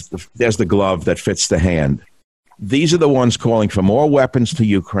said, there's the glove that fits the hand. These are the ones calling for more weapons to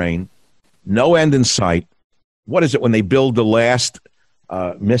Ukraine, no end in sight. What is it when they build the last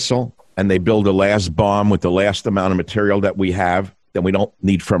missile and they build the last bomb with the last amount of material that we have, that we don't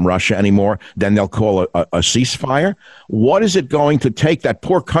need from Russia anymore, then they'll call a ceasefire? What is it going to take, that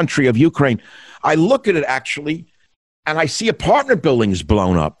poor country of Ukraine? I look at it actually, and I see apartment buildings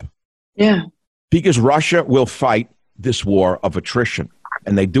blown up. Yeah. Because Russia will fight this war of attrition.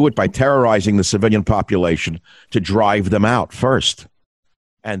 And they do it by terrorizing the civilian population to drive them out first.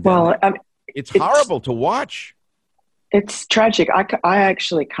 And it's horrible to watch. It's tragic. I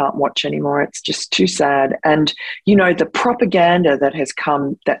actually can't watch anymore. It's just too sad. And, the propaganda that has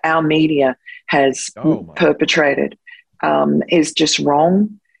come, that our media has perpetrated is just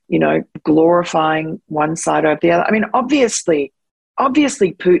wrong. Glorifying one side over the other. I mean, obviously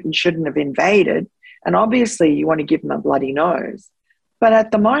Putin shouldn't have invaded, and obviously you want to give him a bloody nose. But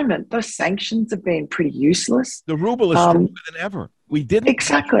at the moment, those sanctions have been pretty useless. The ruble is stronger than ever. We didn't.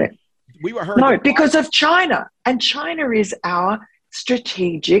 Exactly. We were hurt. No, because of China. And China is our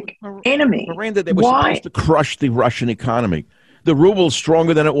strategic enemy. Miranda, they were supposed to crush the Russian economy. The ruble's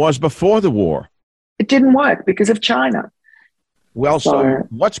stronger than it was before the war. It didn't work because of China. Well, so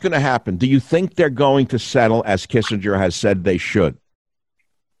what's going to happen? Do you think they're going to settle, as Kissinger has said they should?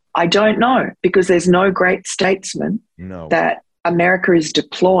 I don't know, because there's no great statesman that America is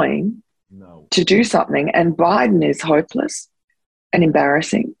deploying to do something. And Biden is hopeless and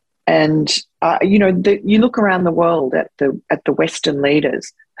embarrassing. And, you look around the world at the Western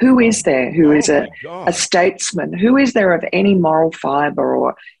leaders. Who is there who is a statesman? Who is there of any moral fiber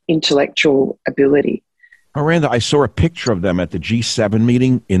or intellectual ability? Miranda, I saw a picture of them at the G7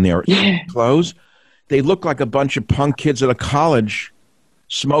 meeting in their clothes. They look like a bunch of punk kids at a college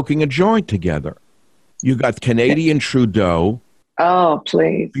smoking a joint together. You got Canadian Trudeau. Oh,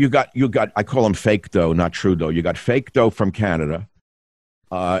 please. You got. I call him fake dough, not Trudeau. You got fake dough from Canada,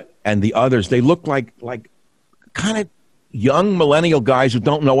 and the others. They look like kind of young millennial guys who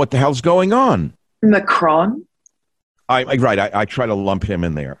don't know what the hell's going on. Macron. I try to lump him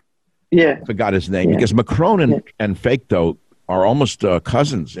in there. Yeah. I forgot his name because Macron and fake dough are almost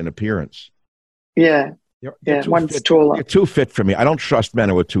cousins in appearance. Yeah. They're one's fit. taller. They're too fit for me. I don't trust men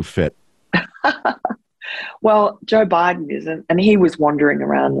who are too fit. Well, Joe Biden isn't, and he was wandering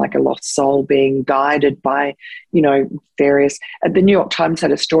around like a lost soul, being guided by, various. The New York Times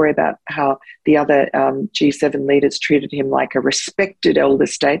had a story about how the other G7 leaders treated him like a respected elder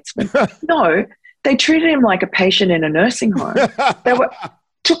statesman. No, they treated him like a patient in a nursing home. They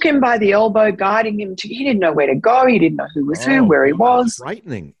took him by the elbow, guiding him he didn't know where to go. He didn't know who was who, where he was.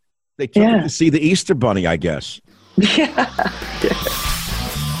 Frightening. They took him to see the Easter Bunny, I guess. Yeah.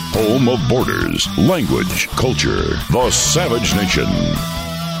 Home of borders, language, culture, the Savage Nation.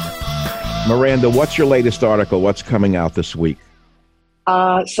 Miranda, what's your latest article? What's coming out this week?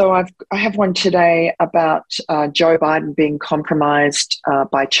 So I have one today about Joe Biden being compromised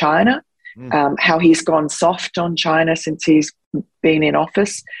by China, how he's gone soft on China since he's been in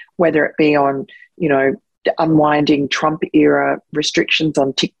office, whether it be on, unwinding Trump-era restrictions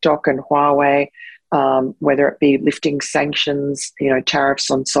on TikTok and Huawei, whether it be lifting sanctions,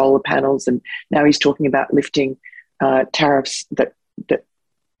 tariffs on solar panels, and now he's talking about lifting tariffs that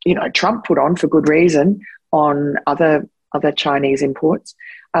Trump put on for good reason on other Chinese imports.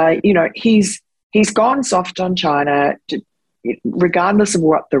 He's gone soft on China, regardless of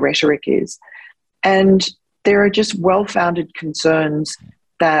what the rhetoric is, and there are just well-founded concerns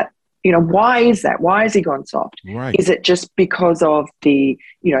that. Why is that? Why has he gone soft? Right. Is it just because of the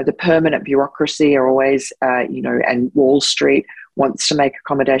permanent bureaucracy are always, and Wall Street wants to make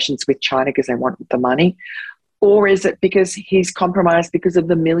accommodations with China because they want the money? Or is it because he's compromised because of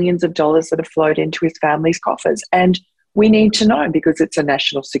the millions of dollars that have flowed into his family's coffers? And we need to know because it's a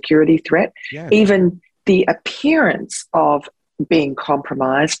national security threat. Yes. Even the appearance of being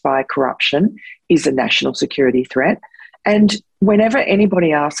compromised by corruption is a national security threat. And whenever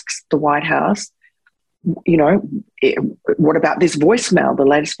anybody asks the White House, what about this voicemail, the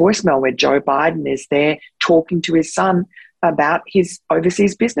latest voicemail where Joe Biden is there talking to his son about his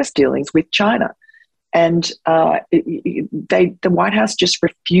overseas business dealings with China? And the White House just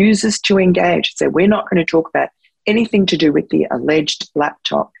refuses to engage. Say, we're not going to talk about anything to do with the alleged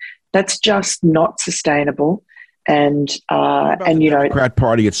laptop. That's just not sustainable. And the Democrat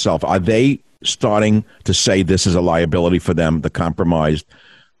Party itself, are they starting to say this is a liability for them, the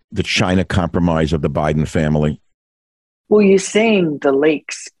China compromise of the Biden family? Well, you're seeing the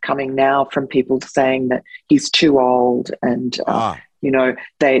leaks coming now from people saying that he's too old and,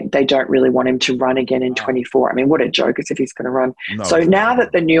 they don't really want him to run again in 24. I mean, what a joke as if he's going to run. No. So now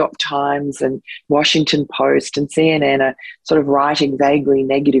that the New York Times and Washington Post and CNN are sort of writing vaguely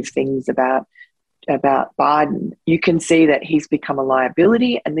negative things about Biden, you can see that he's become a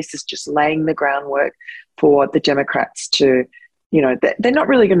liability, and this is just laying the groundwork for the Democrats to, they're not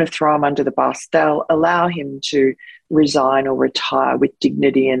really going to throw him under the bus. They'll allow him to resign or retire with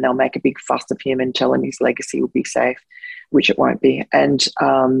dignity, and they'll make a big fuss of him and tell him his legacy will be safe, which it won't be. And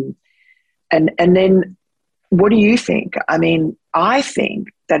then what do you think? I mean, I think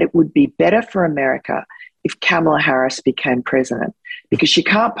that it would be better for America if Kamala Harris became president, because she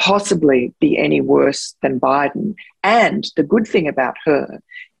can't possibly be any worse than Biden. And the good thing about her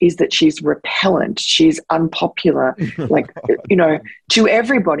is that she's repellent. She's unpopular, to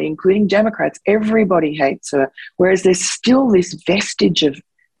everybody, including Democrats. Everybody hates her. Whereas there's still this vestige of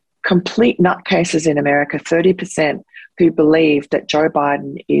complete nutcases in America, 30%, who believe that Joe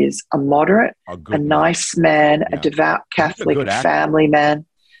Biden is a moderate, a nice man, a devout Catholic family man.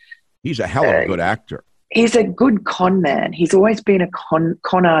 He's a hell of a good actor. He's a good con man. He's always been a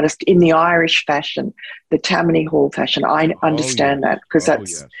con artist in the Irish fashion, the Tammany Hall fashion. I understand that because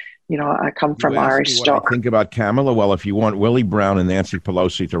that's, I come from Irish stock. What I think about Kamala? Well, if you want Willie Brown and Nancy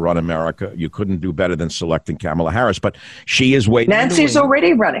Pelosi to run America, you couldn't do better than selecting Kamala Harris. But she is waiting. Nancy's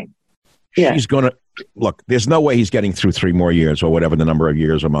already running. Yeah. She's going to look. There's no way he's getting through 3 more years or whatever the number of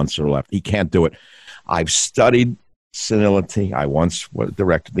years or months are left. He can't do it. I've studied senility. I once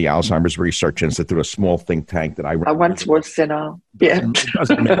directed the Alzheimer's Research Institute, a small think tank that I once was senile. Yeah. It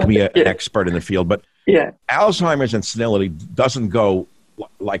doesn't make me an expert in the field, but Alzheimer's and senility doesn't go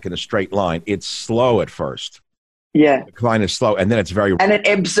like in a straight line. It's slow at first. Yeah. Decline is slow, and then it's very... And it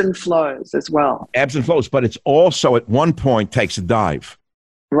ebbs and flows as well. Ebbs and flows, but it's also at one point takes a dive.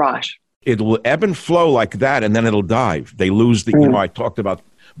 Right. It'll ebb and flow like that, and then it'll dive. They lose the... You know, I talked about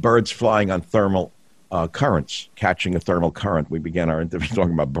birds flying on thermal currents, catching a thermal current. We began our interview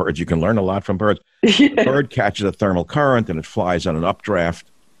talking about birds. You can learn a lot from birds. Yeah. The bird catches a thermal current, and it flies on an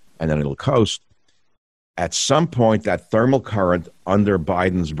updraft, and then it'll coast. At some point, that thermal current under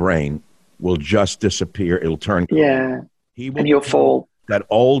Biden's brain will just disappear. It'll turn cold. Yeah. He'll fall. That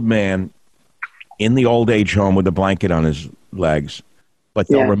old man in the old age home with a blanket on his legs, but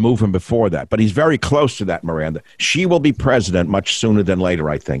they'll remove him before that. But he's very close to that, Miranda. She will be president much sooner than later,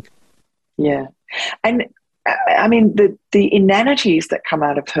 I think. Yeah. And I mean, the inanities that come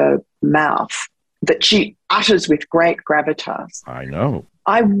out of her mouth that she utters with great gravitas. I know.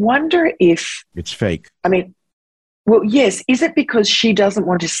 I wonder if... It's fake. I mean, well, yes. Is it because she doesn't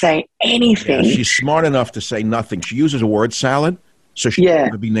want to say anything? Yeah, she's smart enough to say nothing. She uses a word salad, so she's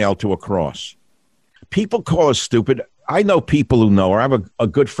going to be nailed to a cross. People call her stupid. I know people who know her. I have a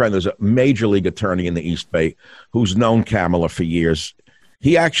good friend who's a major league attorney in the East Bay who's known Kamala for years.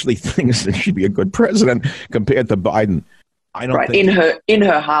 He actually thinks that she'd be a good president compared to Biden. I don't think in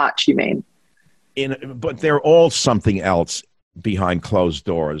her heart, you mean? But they're all something else behind closed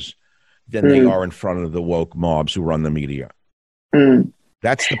doors than they are in front of the woke mobs who run the media.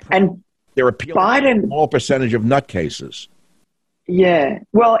 That's the problem. And they're appealing to a small percentage of nutcases. Yeah.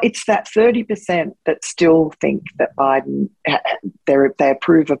 Well, it's that 30% that still think that Biden, they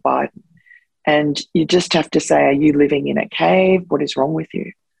approve of Biden. And you just have to say, are you living in a cave? What is wrong with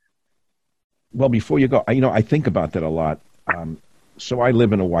you? Well, before you go, I think about that a lot. So I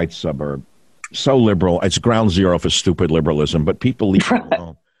live in a white suburb. So liberal. It's ground zero for stupid liberalism, but people leave it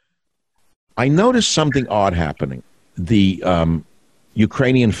alone. I noticed something odd happening. The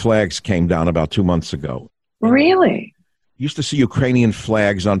Ukrainian flags came down about 2 months ago. Really? Used to see Ukrainian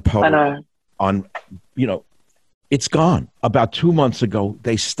flags on poles. It's gone. About 2 months ago,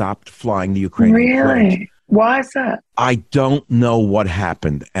 they stopped flying the Ukrainian flags. Why is that? I don't know what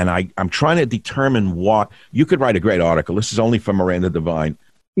happened, and I'm trying to determine what. You could write a great article. This is only from Miranda Devine.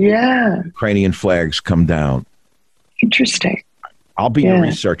 Yeah. Ukrainian flags come down. Interesting. I'll be a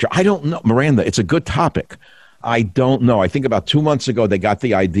researcher. I don't know. Miranda, it's a good topic. I don't know. I think about 2 months ago, they got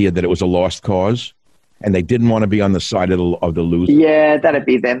the idea that it was a lost cause, and they didn't want to be on the side of the loser. Yeah, that'd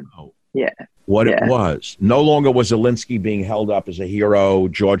be them. Yeah. What it was. No longer was Zelensky being held up as a hero,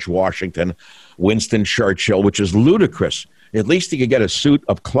 George Washington, Winston Churchill, which is ludicrous. At least he could get a suit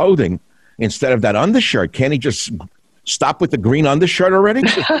of clothing instead of that undershirt. Can't he just stop with the green undershirt already?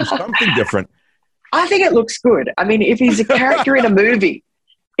 Just do something different. I think it looks good. I mean, if he's a character in a movie,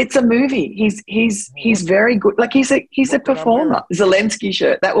 it's a movie. He's very good. Like he's a performer. Zelensky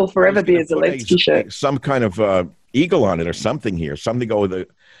shirt. That will forever be a Zelensky shirt. Some kind of eagle on it or something here. Something to go with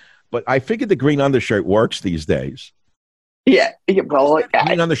it. But I figured the green undershirt works these days. Yeah. Well,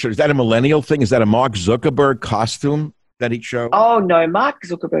 green undershirt. Is that a millennial thing? Is that a Mark Zuckerberg costume that he showed? Oh no, Mark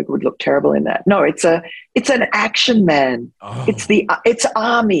Zuckerberg would look terrible in that. No, it's an action man. Oh. It's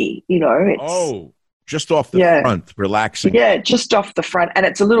army. It's just off the front, relaxing. Yeah, just off the front, and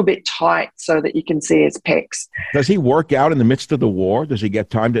it's a little bit tight so that you can see his pecs. Does he work out in the midst of the war? Does he get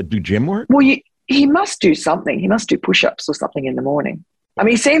time to do gym work? Well, he must do something. He must do push-ups or something in the morning. I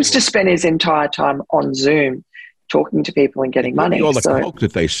mean, he seems to spend his entire time on Zoom talking to people and getting money. All the coke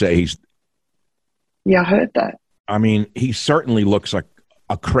that they say he's... Yeah, I heard that. I mean, he certainly looks like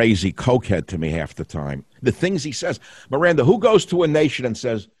a crazy cokehead to me half the time. The things he says. Miranda, who goes to a nation and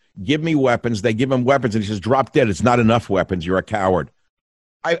says, give me weapons? They give him weapons, and he says, drop dead. It's not enough weapons. You're a coward.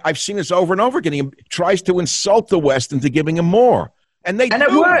 I've seen this over and over again. He tries to insult the West into giving him more. And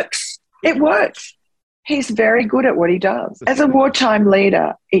it works. It works. He's very good at what he does. As a wartime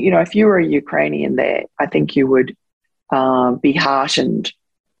leader, if you were a Ukrainian there, I think you would be heartened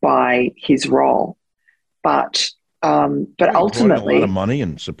by his role. But ultimately, a lot of money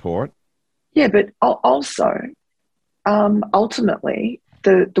and support. Yeah, but also, ultimately,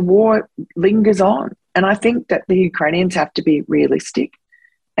 the war lingers on, and I think that the Ukrainians have to be realistic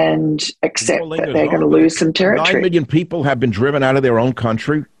and accept that they're going to lose some territory. 9 million people have been driven out of their own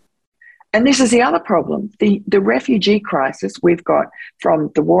country. And this is the other problem. The refugee crisis we've got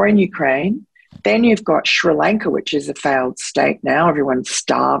from the war in Ukraine. Then you've got Sri Lanka, which is a failed state now. Everyone's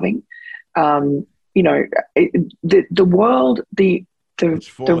starving. The world, the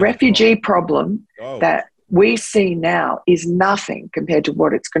refugee problem that we see now is nothing compared to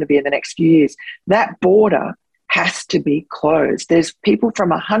what it's going to be in the next few years. That border has to be closed. There's people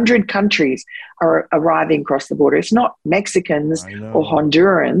from 100 countries are arriving across the border. It's not Mexicans or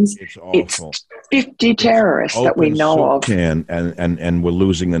Hondurans. It's 50 terrorists that we know of. And we're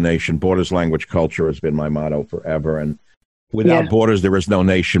losing the nation. Borders, language, culture has been my motto forever. And without borders, there is no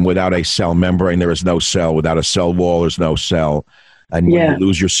nation. Without a cell membrane, there is no cell. Without a cell wall, there's no cell. And when you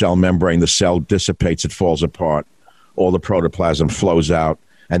lose your cell membrane, the cell dissipates, it falls apart. All the protoplasm flows out.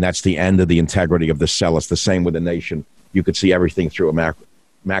 And that's the end of the integrity of the cell. It's the same with a nation. You could see everything through a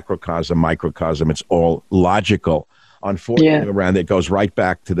macrocosm, microcosm. It's all logical. Unfortunately, Miranda, it goes right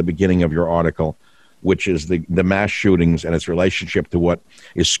back to the beginning of your article, which is the mass shootings and its relationship to what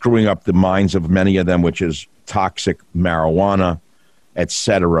is screwing up the minds of many of them, which is toxic marijuana,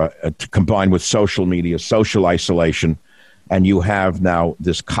 etc., combined with social media, social isolation. And you have now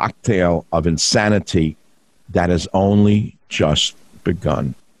this cocktail of insanity that has only just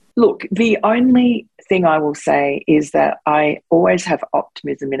begun. Look, the only thing I will say is that I always have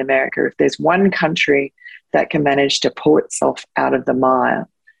optimism in America. If there's one country that can manage to pull itself out of the mire,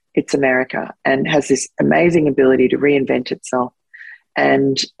 it's America, and has this amazing ability to reinvent itself.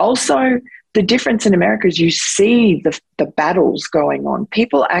 And also, the difference in America is you see the battles going on.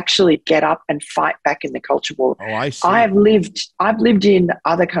 People actually get up and fight back in the culture war. Oh, I see. I've lived in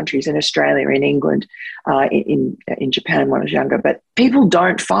other countries, in Australia, in England, in Japan when I was younger, but people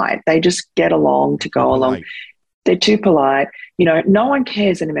don't fight. They just get along to go along. They're too polite. You know, no one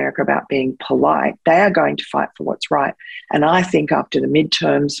cares in America about being polite. They are going to fight for what's right. And I think after the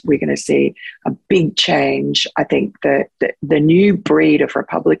midterms, we're going to see a big change. I think that the new breed of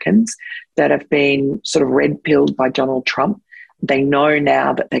Republicans that have been sort of red-pilled by Donald Trump, they know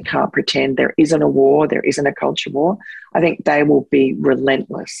now that they can't pretend there isn't a war, there isn't a culture war. I think they will be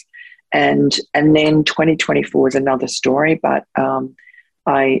relentless. And then 2024 is another story. But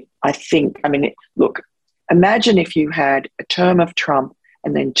I think, I mean, look, imagine if you had a term of Trump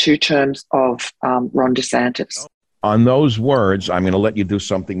and then 2 terms of Ron DeSantis. On those words, I'm going to let you do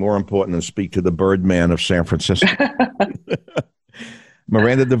something more important than speak to the Birdman of San Francisco.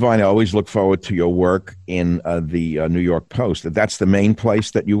 Miranda Devine, I always look forward to your work in the New York Post. That's the main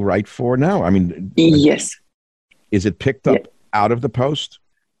place that you write for now? I mean, yes. Is it picked up out of the Post?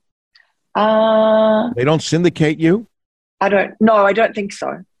 They don't syndicate you? I don't think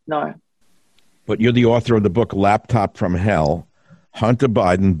so. No. But you're the author of the book Laptop from Hell, Hunter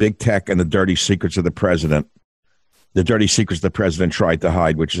Biden, Big Tech, and the Dirty Secrets of the President. The Dirty Secrets the President Tried to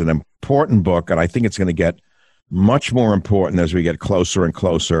Hide, which is an important book, and I think it's going to get much more important as we get closer and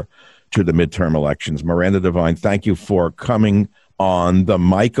closer to the midterm elections. Miranda Devine, thank you for coming on the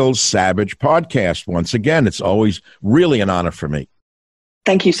Michael Savage podcast once again. It's always really an honor for me.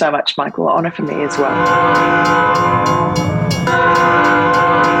 Thank you so much, Michael. Honor for me as well.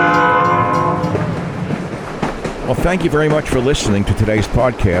 Well, thank you very much for listening to today's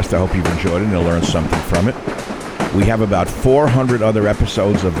podcast. I hope you've enjoyed it and you'll learn something from it. We have about 400 other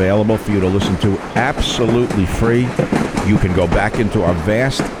episodes available for you to listen to absolutely free. You can go back into our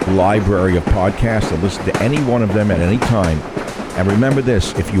vast library of podcasts and listen to any one of them at any time. And remember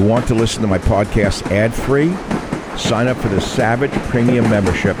this, if you want to listen to my podcast ad-free, sign up for the Savage Premium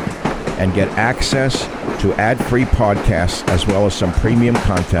membership and get access to ad-free podcasts as well as some premium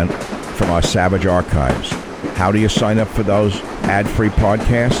content from our Savage archives. How do you sign up for those ad-free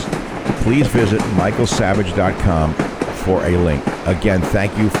podcasts? Please visit michaelsavage.com for a link. Again,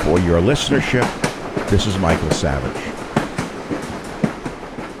 thank you for your listenership. This is Michael Savage.